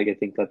have. Like, I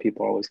think that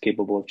people are always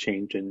capable of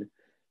change. And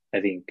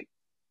I think,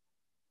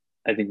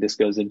 I think this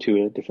goes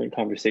into a different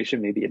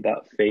conversation, maybe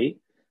about fate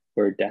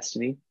or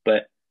destiny.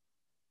 But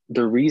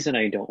the reason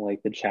I don't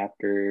like the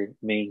chapter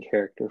main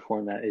character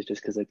format is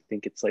just because I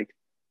think it's like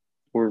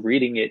we're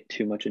reading it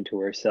too much into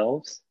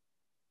ourselves.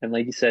 And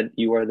like you said,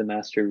 you are the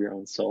master of your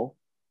own soul.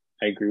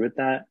 I agree with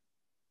that.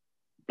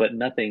 But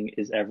nothing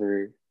is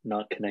ever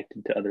not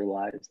connected to other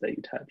lives that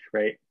you touch,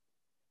 right?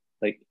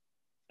 Like,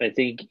 I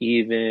think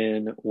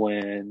even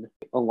when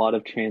a lot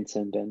of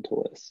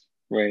transcendentalists,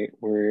 right,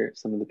 were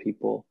some of the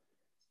people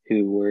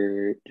who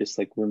were just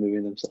like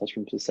removing themselves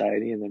from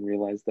society and then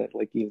realized that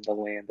like even the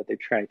land that they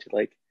tried to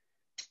like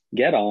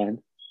get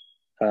on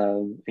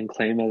and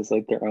claim as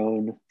like their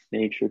own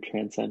nature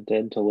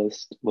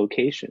transcendentalist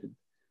location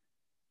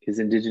is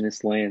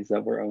indigenous lands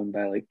that were owned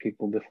by like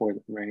people before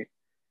them, right?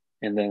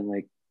 And then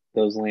like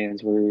those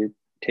lands were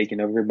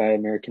taken over by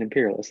American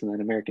imperialists, and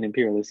then American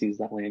imperialists used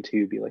that land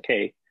to be like,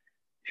 hey,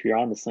 if you're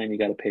on this land, you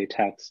got to pay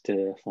tax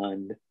to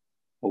fund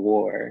a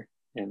war,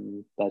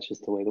 and that's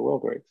just the way the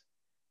world works.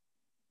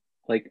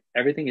 Like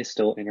everything is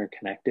still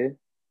interconnected.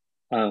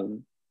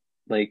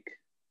 Like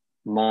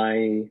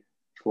my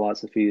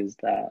philosophy is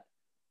that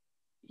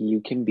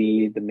you can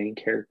be the main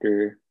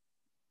character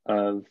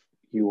of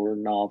your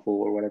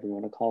novel or whatever you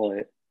want to call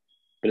it,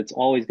 but it's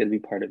always going to be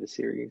part of a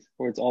series,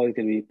 or it's always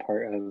going to be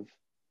part of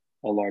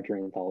a larger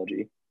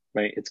anthology,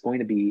 right? It's going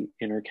to be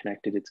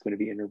interconnected. It's going to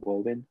be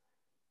interwoven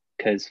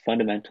because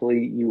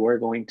fundamentally you are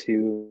going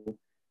to,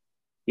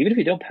 even if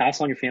you don't pass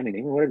on your family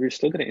name or whatever, you're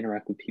still going to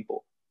interact with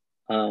people.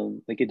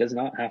 Like it does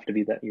not have to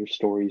be that your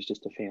story is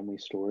just a family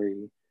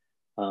story.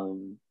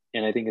 And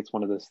I think it's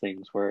one of those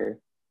things where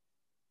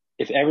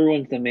if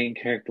everyone's the main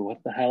character,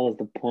 what the hell is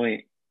the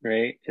point,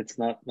 right? It's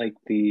not like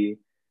the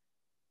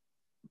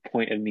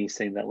point of me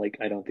saying that like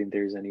I don't think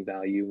there's any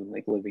value in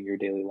like living your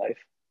daily life.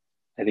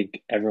 I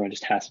think everyone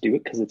just has to do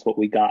it because it's what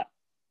we got,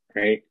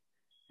 right?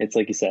 It's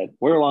like you said,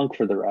 we're along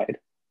for the ride.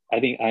 I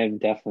think I'm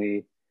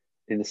definitely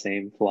in the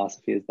same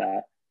philosophy as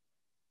that.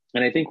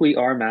 And I think we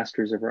are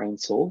masters of our own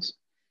souls,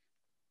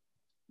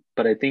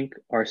 but I think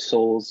our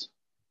souls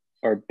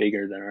are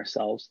bigger than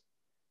ourselves.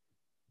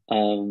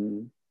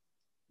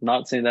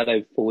 Not saying that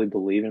I fully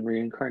believe in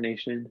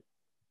reincarnation,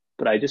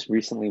 but I just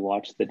recently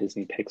watched the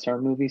Disney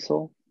Pixar movie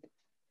Soul,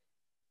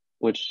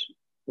 which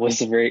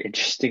was a very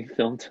interesting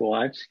film to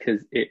watch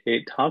because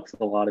it talks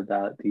a lot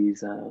about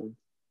these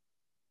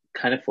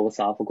kind of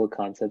philosophical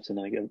concepts in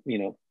like a, you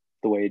know,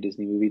 the way a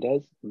Disney movie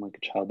does in like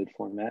a childhood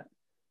format.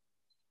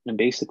 And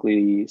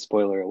basically,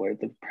 spoiler alert,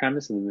 the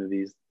premise of the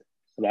movie is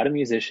about a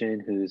musician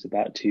who's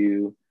about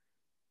to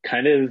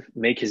kind of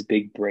make his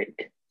big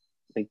break.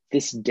 Like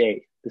this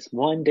day, this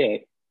one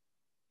day,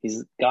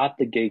 he's got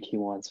the gig he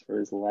wants for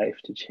his life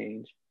to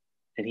change.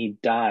 And he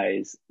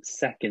dies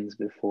seconds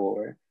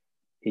before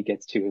he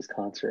gets to his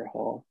concert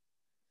hall.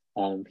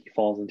 He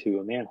falls into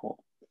a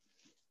manhole.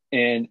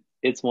 And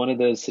it's one of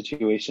those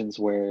situations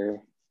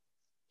where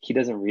he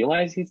doesn't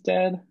realize he's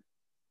dead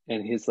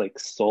and his like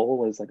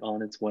soul is like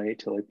on its way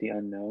to like the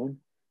unknown.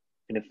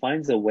 And it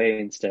finds a way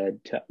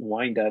instead to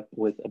wind up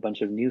with a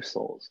bunch of new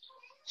souls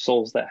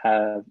that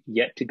have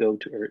yet to go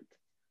to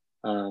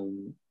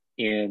Earth.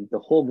 And the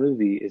whole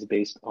movie is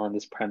based on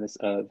this premise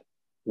of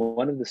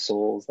one of the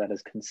souls that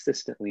has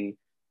consistently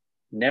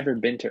never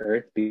been to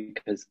Earth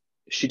because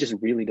she just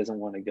really doesn't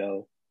want to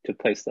go to a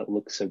place that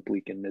looks so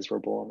bleak and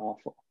miserable and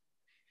awful.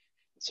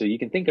 So you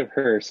can think of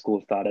her school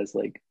of thought as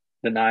like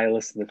the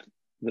nihilist and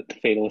the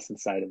fatalist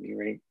inside of me,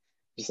 right?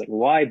 Just like,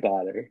 why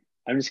bother?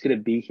 I'm just going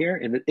to be here.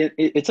 And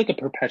it's like a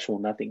perpetual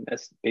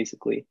nothingness,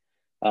 basically,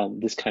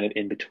 this kind of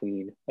in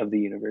between of the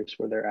universe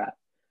where they're at.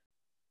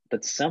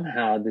 But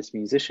somehow this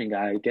musician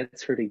guy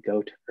gets her to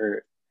go to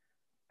Earth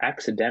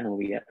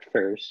accidentally at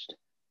first,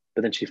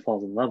 but then she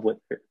falls in love with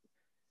her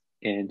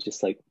and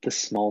just like the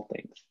small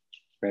things,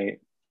 right?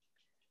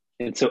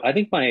 And so I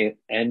think my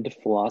end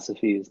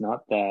philosophy is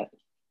not that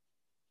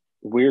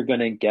we're going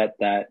to get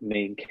that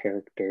main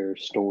character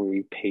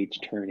story, page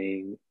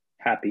turning,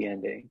 happy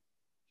ending.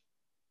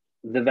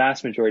 The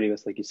vast majority of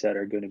us, like you said,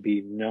 are going to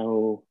be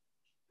no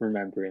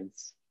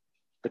remembrance.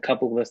 The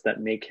couple of us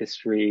that make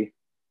history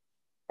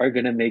are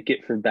going to make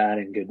it for bad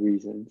and good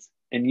reasons,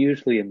 and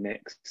usually a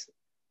mix,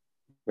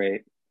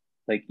 right?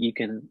 Like you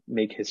can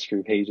make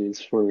history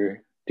pages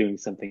for doing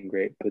something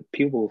great, but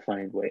people will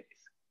find ways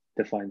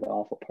to find the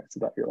awful parts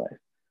about your life.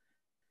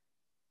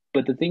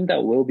 But the thing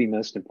that will be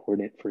most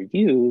important for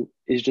you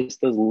is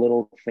just those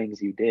little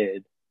things you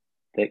did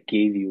that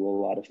gave you a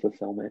lot of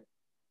fulfillment.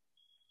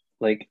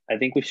 Like, I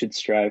think we should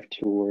strive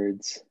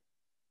towards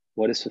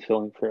what is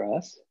fulfilling for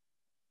us.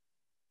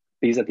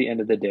 Because at the end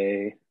of the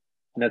day,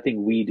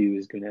 nothing we do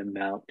is going to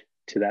amount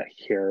to that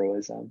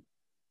heroism.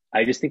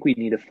 I just think we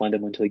need to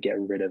fundamentally get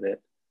rid of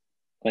it.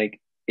 Like,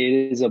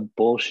 it is a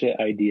bullshit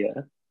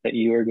idea that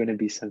you are going to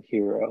be some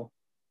hero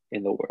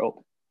in the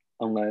world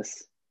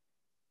unless,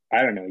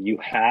 I don't know, you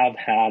have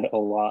had a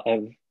lot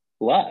of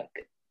luck.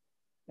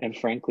 And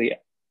frankly,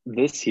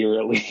 this year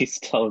at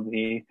least told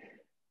me,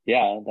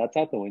 yeah, that's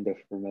out the window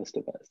for most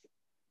of us.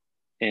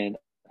 And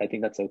I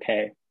think that's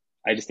okay.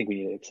 I just think we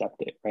need to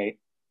accept it, right?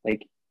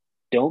 Like,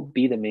 don't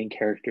be the main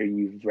character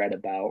you've read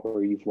about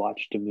or you've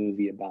watched a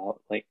movie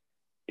about. Like,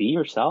 be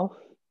yourself,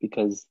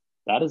 because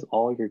that is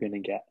all you're going to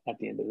get at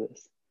the end of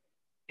this.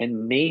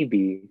 And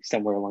maybe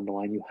somewhere along the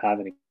line, you have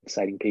an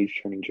exciting page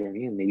turning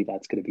journey, and maybe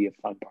that's going to be a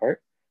fun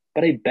part.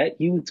 But I bet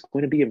you it's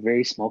going to be a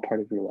very small part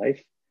of your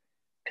life,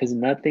 because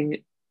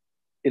nothing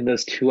in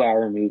those 2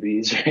 hour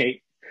movies,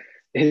 right,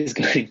 is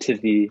going to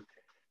be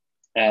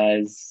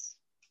as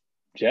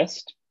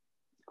just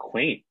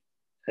quaint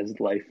as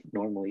life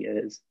normally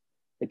is.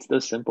 It's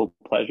those simple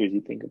pleasures you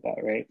think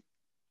about, right?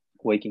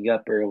 Waking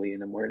up early in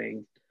the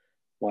morning,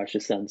 watch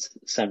the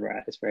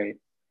sunrise, right?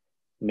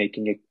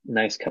 Making a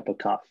nice cup of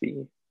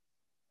coffee,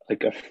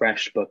 like a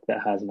fresh book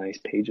that has nice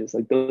pages.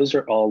 Like, those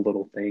are all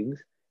little things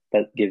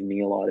that give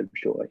me a lot of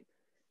joy.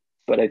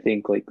 But I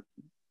think, like,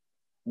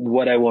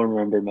 what I will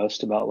remember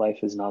most about life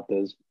is not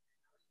those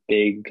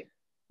big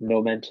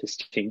momentous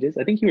changes.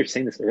 I think you were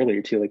saying this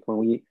earlier too, like,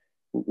 when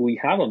we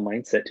have a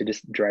mindset to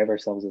just drive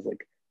ourselves as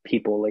like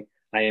people, like,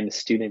 I am a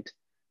student,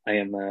 I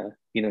am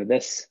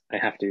this, I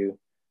have to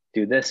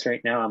do this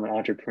right now, I'm an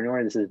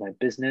entrepreneur, this is my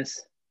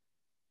business.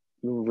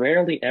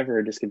 Rarely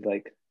ever just get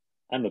like,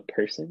 I'm a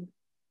person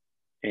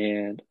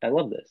and I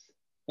love this.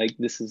 Like,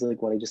 this is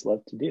like what I just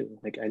love to do.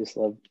 Like, I just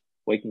love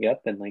waking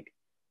up and like,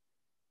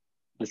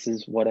 this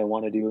is what I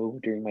want to do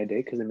during my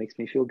day because it makes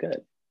me feel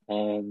good.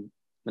 And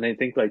I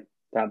think like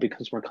that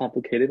becomes more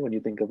complicated when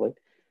you think of like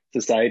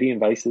society and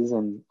vices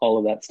and all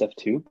of that stuff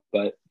too.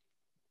 But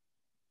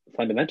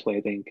fundamentally,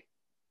 I think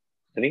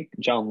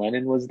John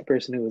Lennon was the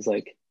person who was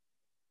like,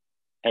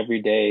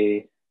 every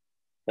day,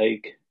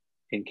 like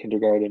in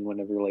kindergarten,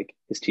 whenever like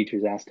his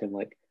teachers asked him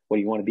like, what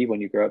do you want to be when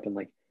you grow up? And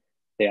like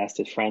they asked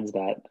his friends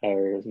that,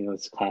 or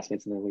his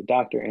classmates, and they're like,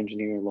 doctor,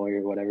 engineer,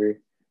 lawyer, whatever.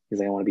 He's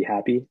like, I want to be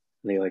happy. And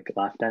they like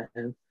laughed at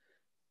him.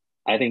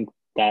 I think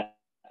that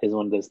is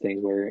one of those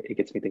things where it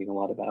gets me thinking a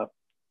lot about,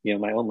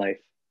 my own life.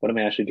 What am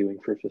I actually doing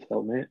for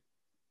fulfillment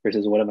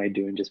versus what am I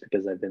doing just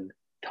because I've been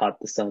taught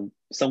some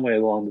way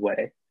along the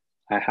way.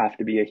 I have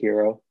to be a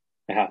hero.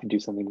 I have to do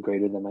something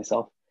greater than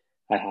myself.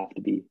 I have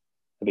to be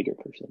a bigger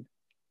person,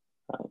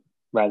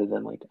 rather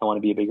than like, I want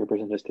to be a bigger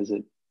person just because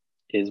it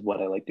is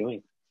what I like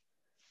doing.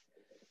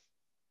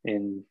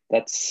 And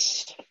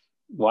that's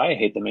why I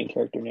hate the main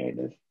character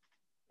narrative.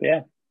 But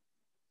yeah.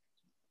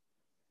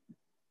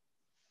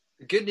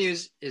 The good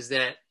news is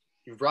that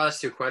you brought us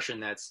to a question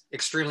that's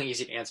extremely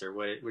easy to answer,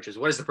 which is,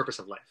 what is the purpose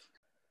of life?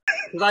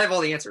 Because I have all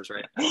the answers,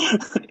 right?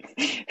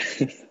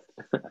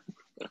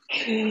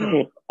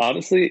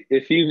 Honestly,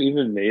 if you've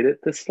even made it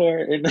this far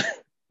in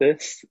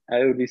this,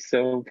 I would be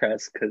so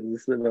impressed, because this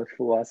is the most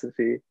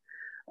philosophy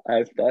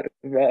I've thought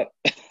about.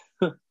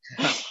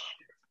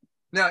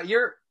 Now,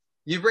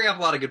 you bring up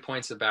a lot of good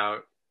points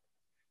about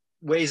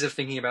ways of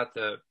thinking about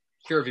the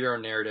hero of your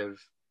own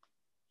narrative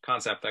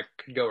concept that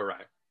could go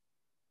awry.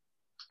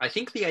 I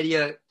think the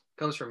idea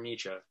comes from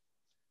Nietzsche,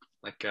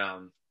 like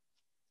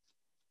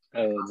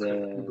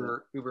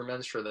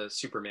Übermensch, the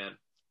Superman.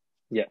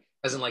 Yeah,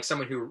 as in like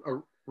someone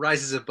who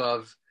rises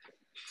above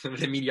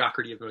the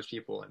mediocrity of most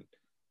people and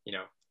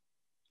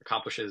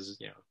accomplishes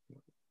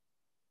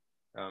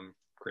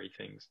great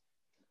things.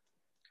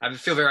 I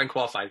feel very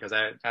unqualified because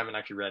I haven't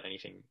actually read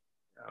anything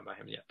by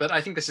him yet, but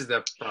I think this is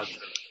the broad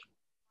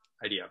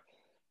idea.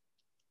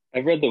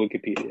 I've read the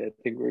Wikipedia. I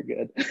think we're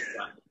good. Yeah.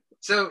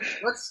 So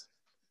let's.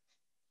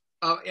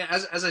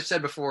 As I've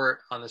said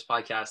before on this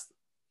podcast,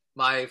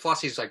 my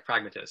philosophy is like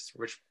pragmatist,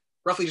 which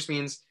roughly just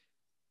means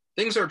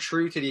things are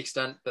true to the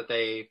extent that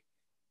they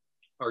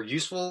are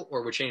useful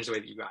or would change the way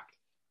that you act.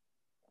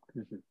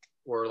 Mm-hmm.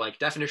 Or like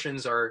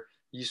definitions are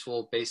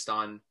useful based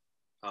on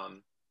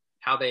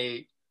how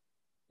they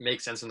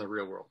make sense in the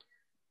real world.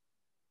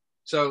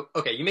 So,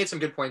 okay, you made some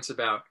good points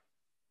about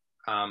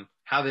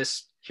how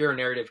this hero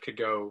narrative could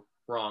go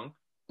wrong,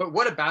 but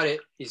what about it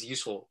is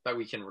useful that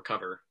we can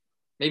recover?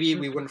 Maybe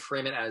we wouldn't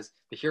frame it as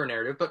the hero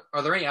narrative, but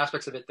are there any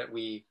aspects of it that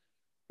we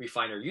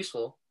find are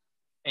useful?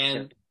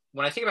 And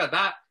when I think about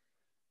that,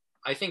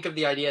 I think of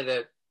the idea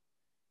that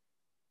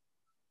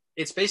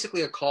it's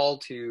basically a call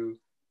to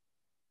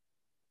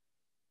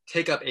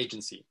take up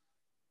agency.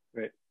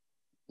 Right.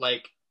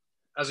 Like,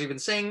 as we've been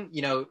saying,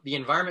 the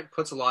environment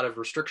puts a lot of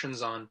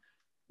restrictions on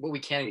what we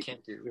can and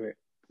can't do.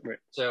 Right.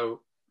 So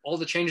all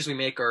the changes we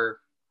make are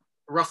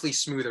roughly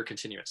smooth or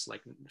continuous.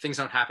 Like, things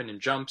don't happen in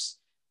jumps.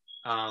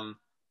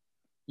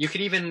 We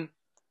could even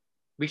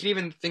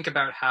think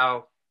about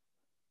how,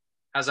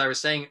 as I was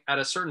saying, at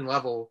a certain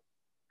level,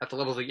 at the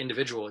level of the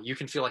individual, you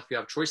can feel like you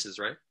have choices,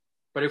 right?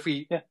 But if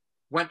we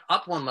went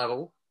up one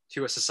level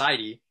to a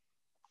society,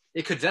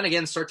 it could then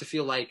again start to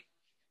feel like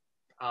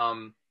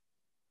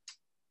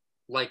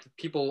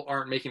people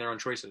aren't making their own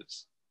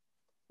choices.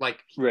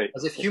 Like,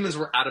 as if humans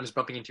were atoms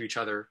bumping into each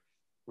other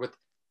with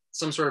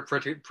some sort of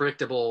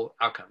predictable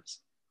outcomes,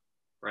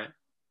 right?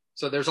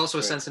 So there's also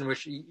a sense in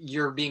which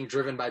you're being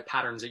driven by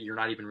patterns that you're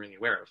not even really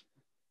aware of.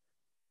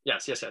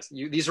 Yes.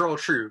 These are all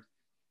true.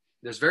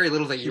 There's very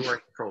little that you are in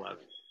control of.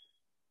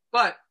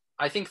 But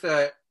I think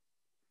that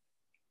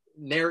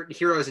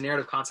hero as a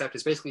narrative concept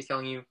is basically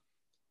telling you,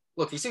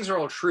 look, these things are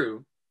all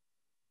true,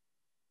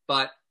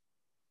 but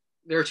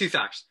there are two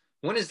facts.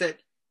 One is that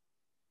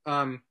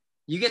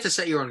you get to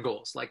set your own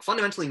goals. Like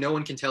fundamentally, no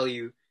one can tell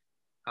you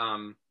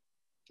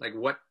like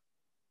what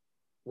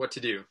to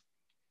do.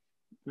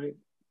 Right.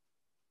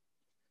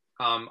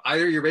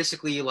 Either you're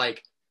basically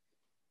like,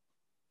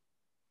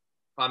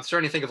 I'm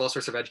starting to think of all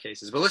sorts of edge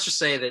cases, but let's just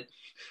say that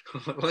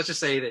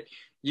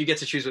you get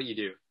to choose what you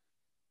do.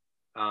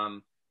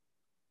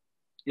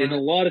 In a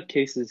lot of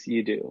cases,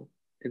 you do.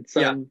 In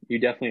some, you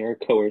definitely are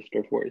coerced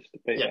or forced.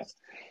 But yes.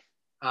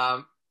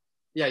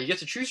 You get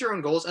to choose your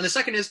own goals. And the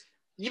second is,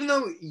 even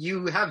though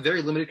you have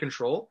very limited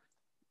control,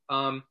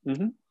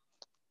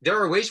 there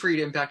are ways for you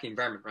to impact the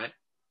environment, right?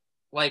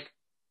 Like,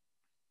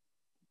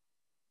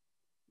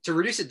 to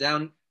reduce it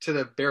down to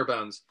the bare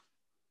bones,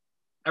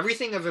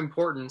 everything of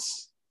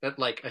importance that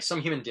like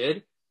some human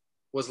did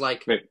was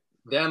like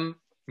them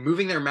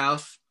moving their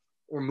mouth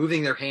or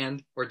moving their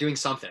hand or doing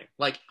something.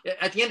 Like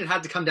at the end, it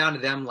had to come down to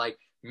them like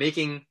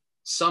making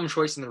some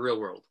choice in the real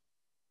world.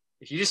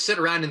 If you just sit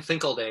around and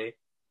think all day,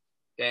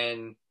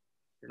 then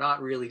you're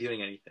not really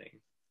doing anything.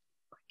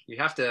 You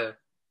have to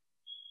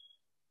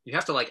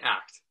like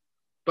act.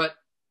 But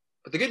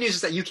the good news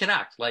is that you can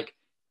act. Like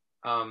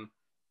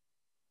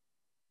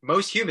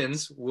most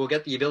humans will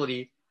get the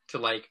ability to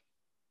like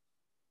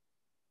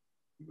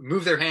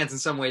move their hands in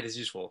some way that's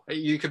useful.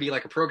 You could be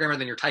like a programmer,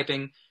 then you're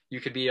typing. You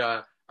could be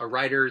a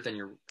writer,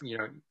 then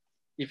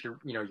if you're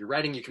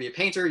writing, you could be a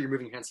painter, you're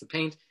moving your hands to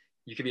paint.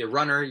 You could be a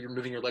runner, you're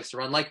moving your legs to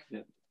run. Like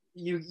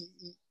you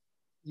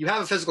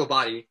have a physical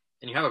body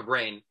and you have a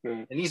brain,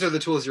 and these are the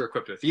tools you're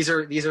equipped with. These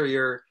are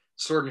your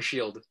sword and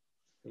shield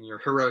in your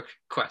heroic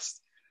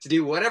quest to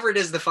do whatever it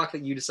is the fuck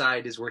that you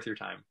decide is worth your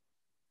time.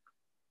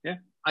 Yeah.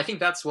 I think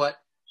that's what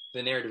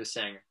the narrative is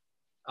saying.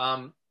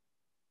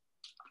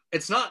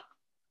 It's not,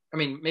 I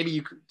mean,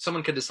 maybe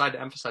someone could decide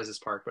to emphasize this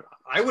part, but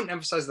I wouldn't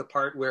emphasize the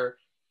part where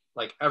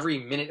like every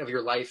minute of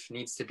your life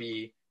needs to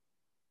be,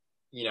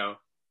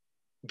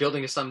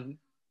 building to some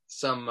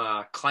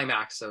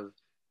climax of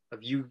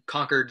you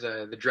conquered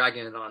the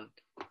dragon on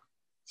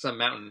some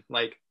mountain.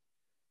 Like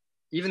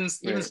even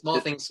small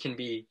things can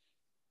be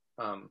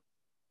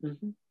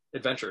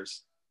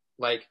adventures.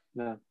 Like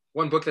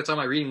one book that's on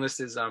my reading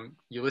list is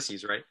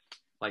Ulysses, right?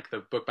 Like the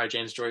book by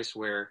James Joyce,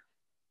 where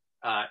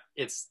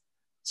it's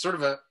sort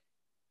of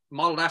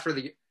modeled after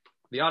the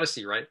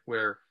Odyssey, right?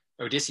 Where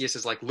Odysseus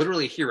is like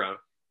literally a hero,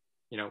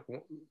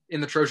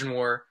 in the Trojan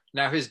War.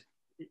 Now his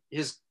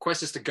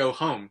quest is to go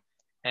home,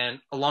 and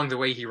along the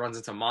way he runs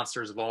into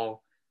monsters of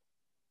all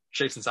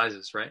shapes and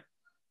sizes, right?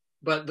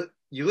 But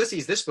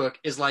Ulysses, this book,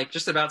 is like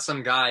just about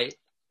some guy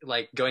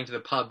like going to the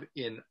pub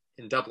in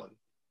Dublin.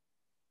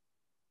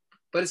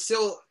 But it's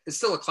still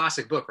a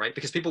classic book, right?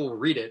 Because people will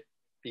read it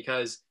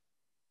because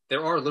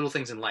there are little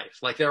things in life.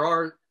 Like there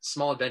are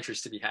small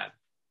adventures to be had.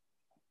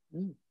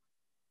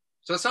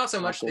 So it's not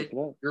so much that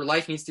your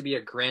life needs to be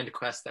a grand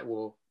quest that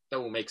will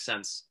make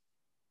sense.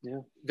 Yeah.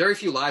 Very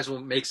few lives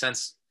will make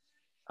sense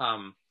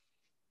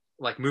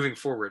like moving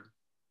forward.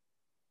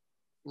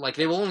 Like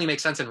they will only make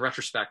sense in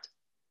retrospect.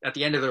 At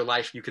the end of their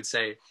life, you could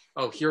say,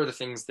 oh, here are the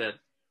things that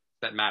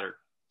matter.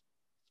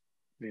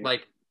 Yeah.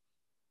 Like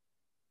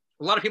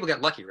a lot of people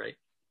get lucky, right?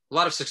 A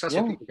lot of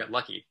successful people get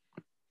lucky.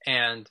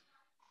 And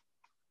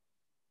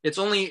it's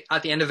only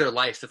at the end of their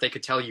life that they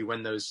could tell you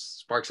when those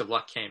sparks of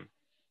luck came.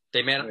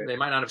 They might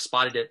not have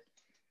spotted it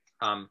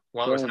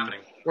while it was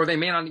happening. Or they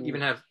may not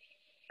even have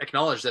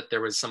acknowledged that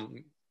there was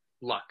some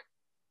luck.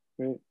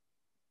 Right.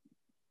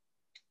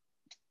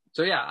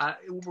 So yeah,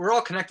 we're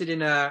all connected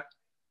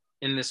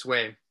in this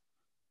way.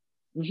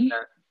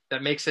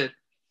 That makes it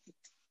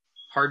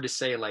hard to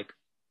say like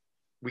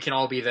we can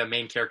all be the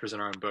main characters in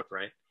our own book,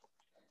 right?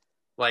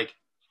 Like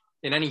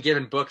in any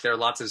given book, there are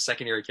lots of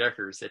secondary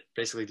characters that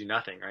basically do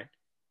nothing, right?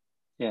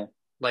 Yeah.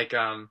 Like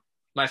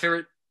my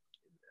favorite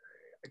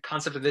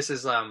concept of this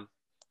is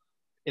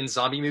in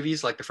zombie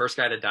movies, like the first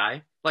guy to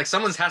die. Like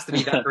someone has to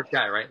be that first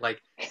guy, right?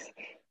 Like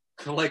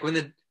when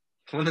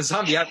the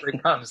zombie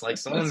outbreak comes, like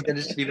someone's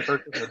gonna just be the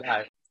first person to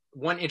die.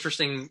 One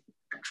interesting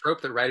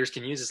trope that writers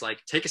can use is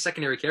like take a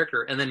secondary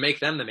character and then make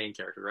them the main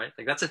character, right?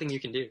 Like that's a thing you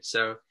can do.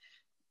 So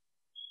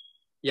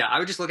yeah, I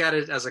would just look at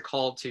it as a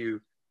call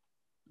to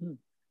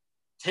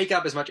take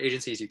up as much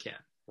agency as you can.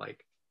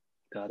 Like,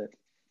 got it.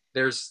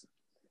 There's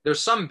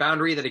some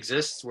boundary that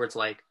exists where it's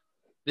like,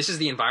 this is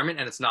the environment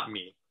and it's not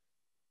me,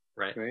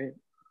 right? Right.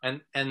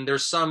 And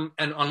there's some,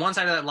 and on one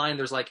side of that line,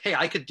 there's like, hey,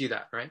 I could do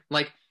that, right?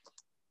 Like,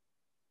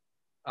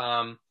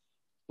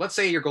 let's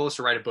say your goal is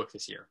to write a book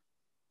this year.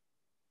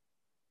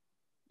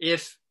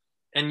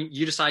 And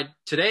you decide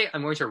today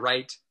I'm going to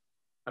write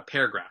a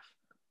paragraph,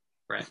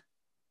 right?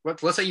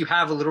 Let's say you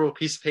have a literal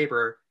piece of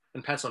paper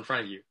and pencil in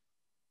front of you,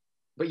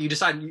 but you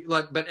decide,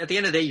 but at the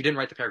end of the day, you didn't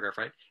write the paragraph,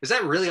 right? Is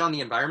that really on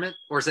the environment,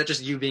 or is that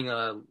just you being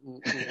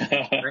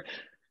right?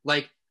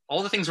 Like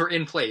all the things were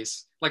in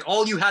place. Like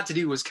all you had to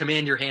do was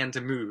command your hand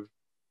to move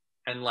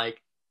and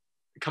like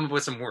come up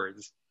with some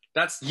words.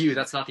 That's you.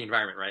 That's not the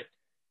environment, right?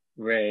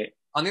 Right.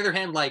 On the other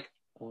hand, like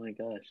Oh my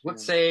gosh.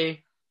 Let's Yeah.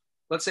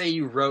 say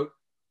you wrote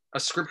a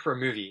script for a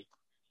movie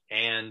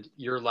and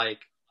you're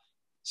like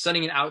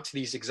sending it out to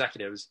these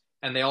executives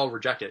and they all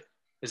reject it.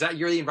 Is that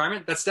you're the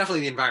environment? That's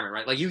definitely the environment,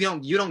 right? Like you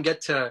don't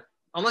get to,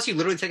 unless you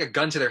literally take a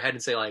gun to their head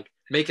and say like,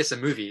 make us a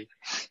movie.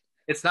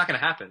 It's not going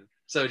to happen.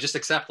 So just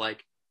accept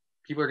like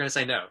people are going to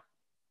say no.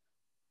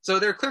 So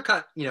they're clear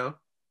cut.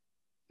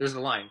 There's the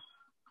line.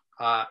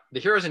 The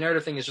heroes and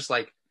narrative thing is just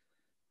like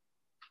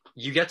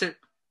you get to,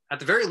 at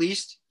the very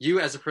least, you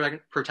as a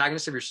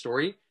protagonist of your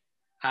story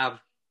have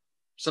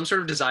some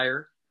sort of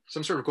desire,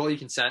 some sort of goal you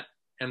can set,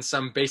 and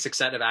some basic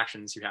set of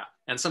actions you have,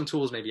 and some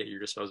tools maybe at your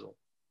disposal.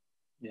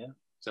 Yeah.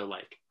 So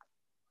like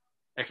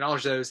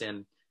acknowledge those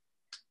and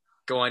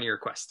go on your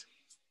quest.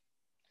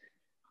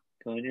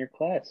 Go on your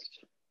quest.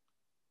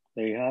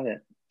 There you have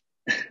it.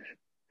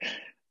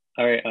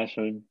 All right,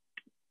 Ashwin.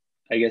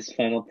 I guess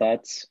final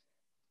thoughts.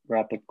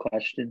 Wrap up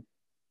question.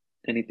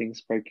 Anything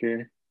spark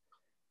your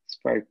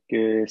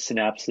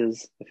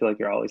synapses? I feel like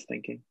you're always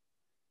thinking.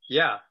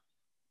 Yeah.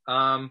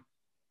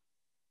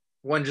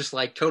 One just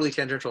like totally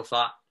tangential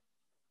thought.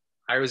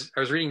 I was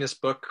reading this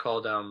book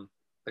called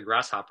The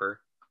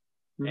Grasshopper,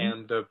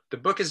 and the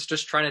book is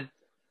just trying to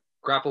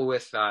grapple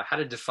with how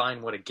to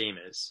define what a game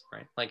is,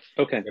 right? Like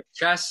Okay. we have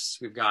chess,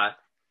 we've got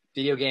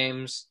video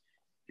games,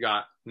 we've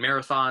got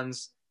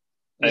marathons.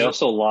 I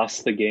also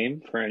lost the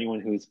game for anyone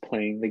who's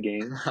playing the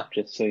game,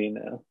 just so you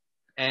know.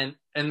 And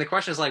the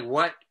question is like,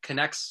 what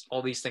connects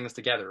all these things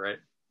together, right?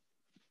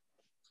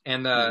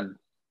 And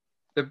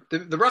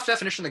the rough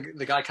definition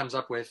the guy comes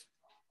up with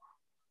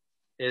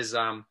is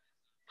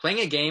playing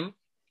a game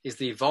is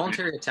the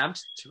voluntary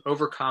attempt to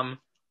overcome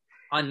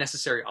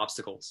unnecessary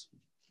obstacles.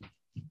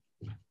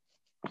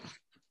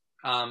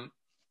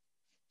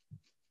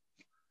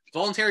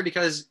 Voluntary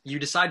because you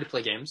decide to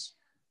play games.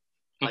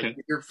 Okay. Like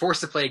you're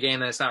forced to play a game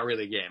that it's not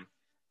really a game.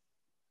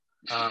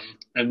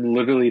 I'm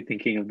literally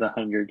thinking of the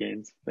Hunger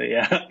Games, but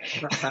yeah.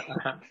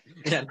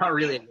 Yeah, not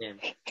really a game.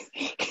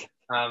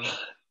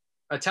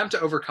 Attempt to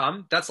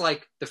overcome, that's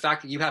like the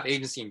fact that you have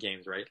agency in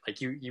games, right?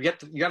 Like you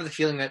have the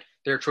feeling that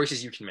there are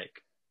choices you can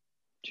make.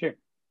 Sure.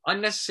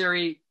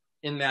 Unnecessary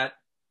in that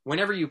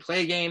whenever you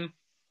play a game,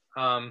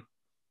 the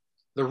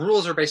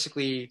rules are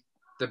basically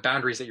the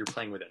boundaries that you're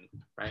playing within,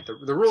 right?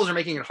 The rules are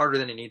making it harder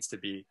than it needs to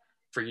be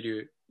for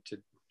you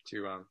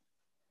to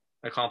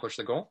accomplish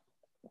the goal.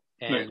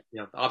 And right.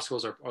 The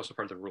obstacles are also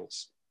part of the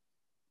rules.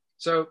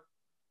 So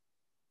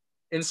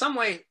in some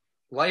way,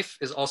 life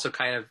is also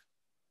kind of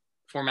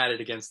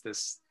formatted against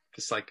this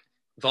like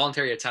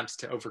voluntary attempts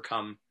to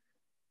overcome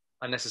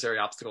unnecessary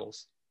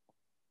obstacles.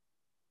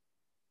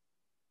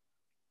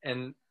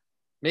 And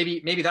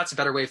maybe that's a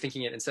better way of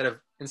thinking it. Instead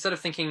of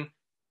thinking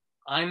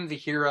I'm the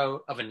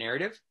hero of a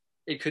narrative,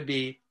 it could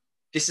be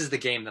this is the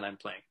game that I'm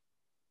playing.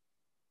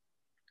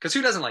 Because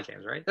who doesn't like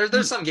games, right?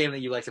 There's some game that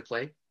you like to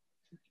play.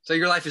 So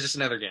your life is just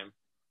another game.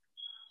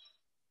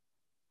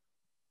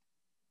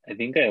 I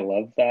think I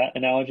love that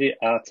analogy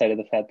outside of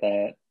the fact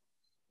that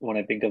when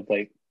I think of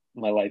like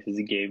my life is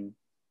a game,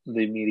 the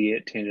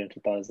immediate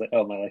tangential thought is like,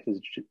 oh, my life is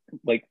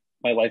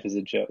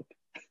a joke.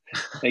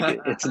 Like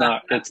it's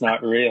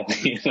not real,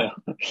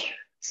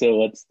 So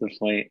what's the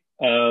point?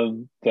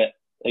 But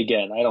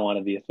again, I don't want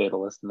to be a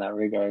fatalist in that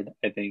regard.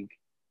 I think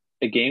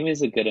a game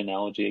is a good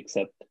analogy,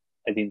 except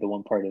I think the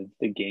one part of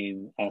the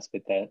game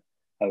aspect that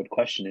I would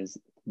question is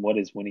what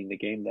is winning the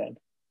game then?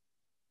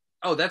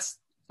 Oh, that's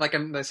like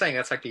I'm saying,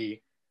 that's like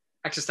the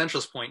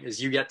existentialist point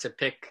is you get to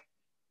pick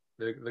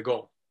the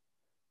goal.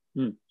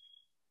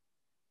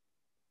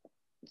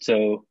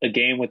 So a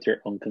game with your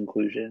own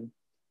conclusion,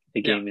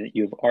 a game that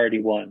you've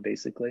already won,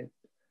 basically.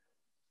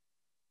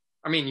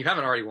 I mean, you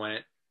haven't already won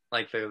it.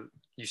 Like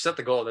you set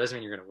the goal, that doesn't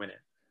mean you're going to win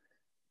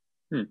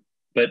it.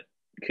 But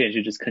can't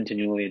you just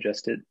continually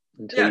adjust it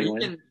until you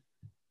win? Can.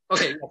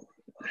 Okay.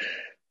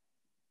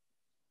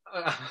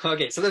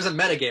 Okay, so there's a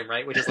meta game,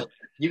 right? Which is like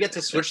you get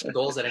to switch the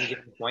goals at any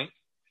given point.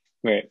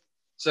 Right.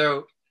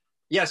 So,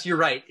 yes, you're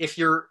right. If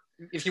you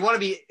want to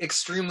be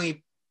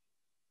extremely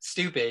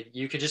stupid,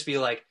 you could just be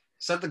like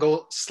set the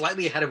goal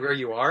slightly ahead of where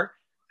you are,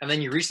 and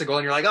then you reach the goal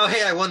and you're like, oh,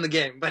 hey, I won the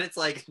game. But it's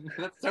like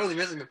that's totally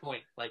missing the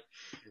point. Like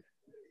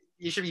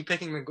you should be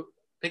picking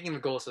the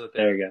goal so that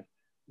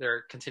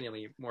they're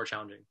continually more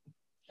challenging.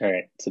 All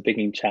right. So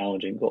picking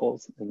challenging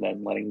goals and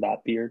then letting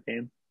that be your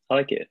game. I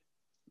like it.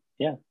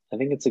 Yeah, I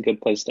think it's a good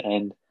place to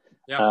end.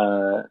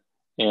 Yeah.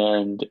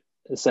 And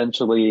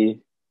essentially,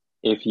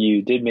 if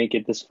you did make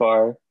it this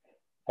far,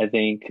 I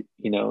think,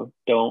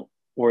 don't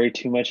worry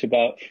too much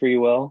about free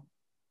will.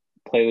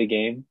 Play the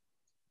game.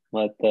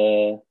 Let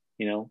the,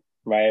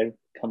 ride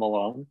come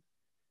along.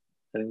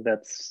 I think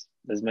that's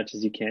as much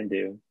as you can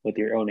do with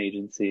your own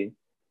agency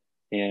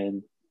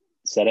and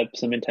set up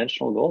some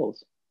intentional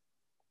goals,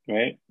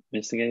 right?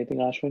 Missing anything,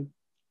 Ashwin?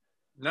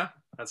 No,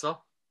 that's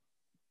all.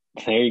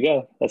 There you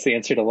go. That's the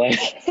answer to life.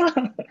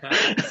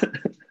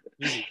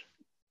 Easy.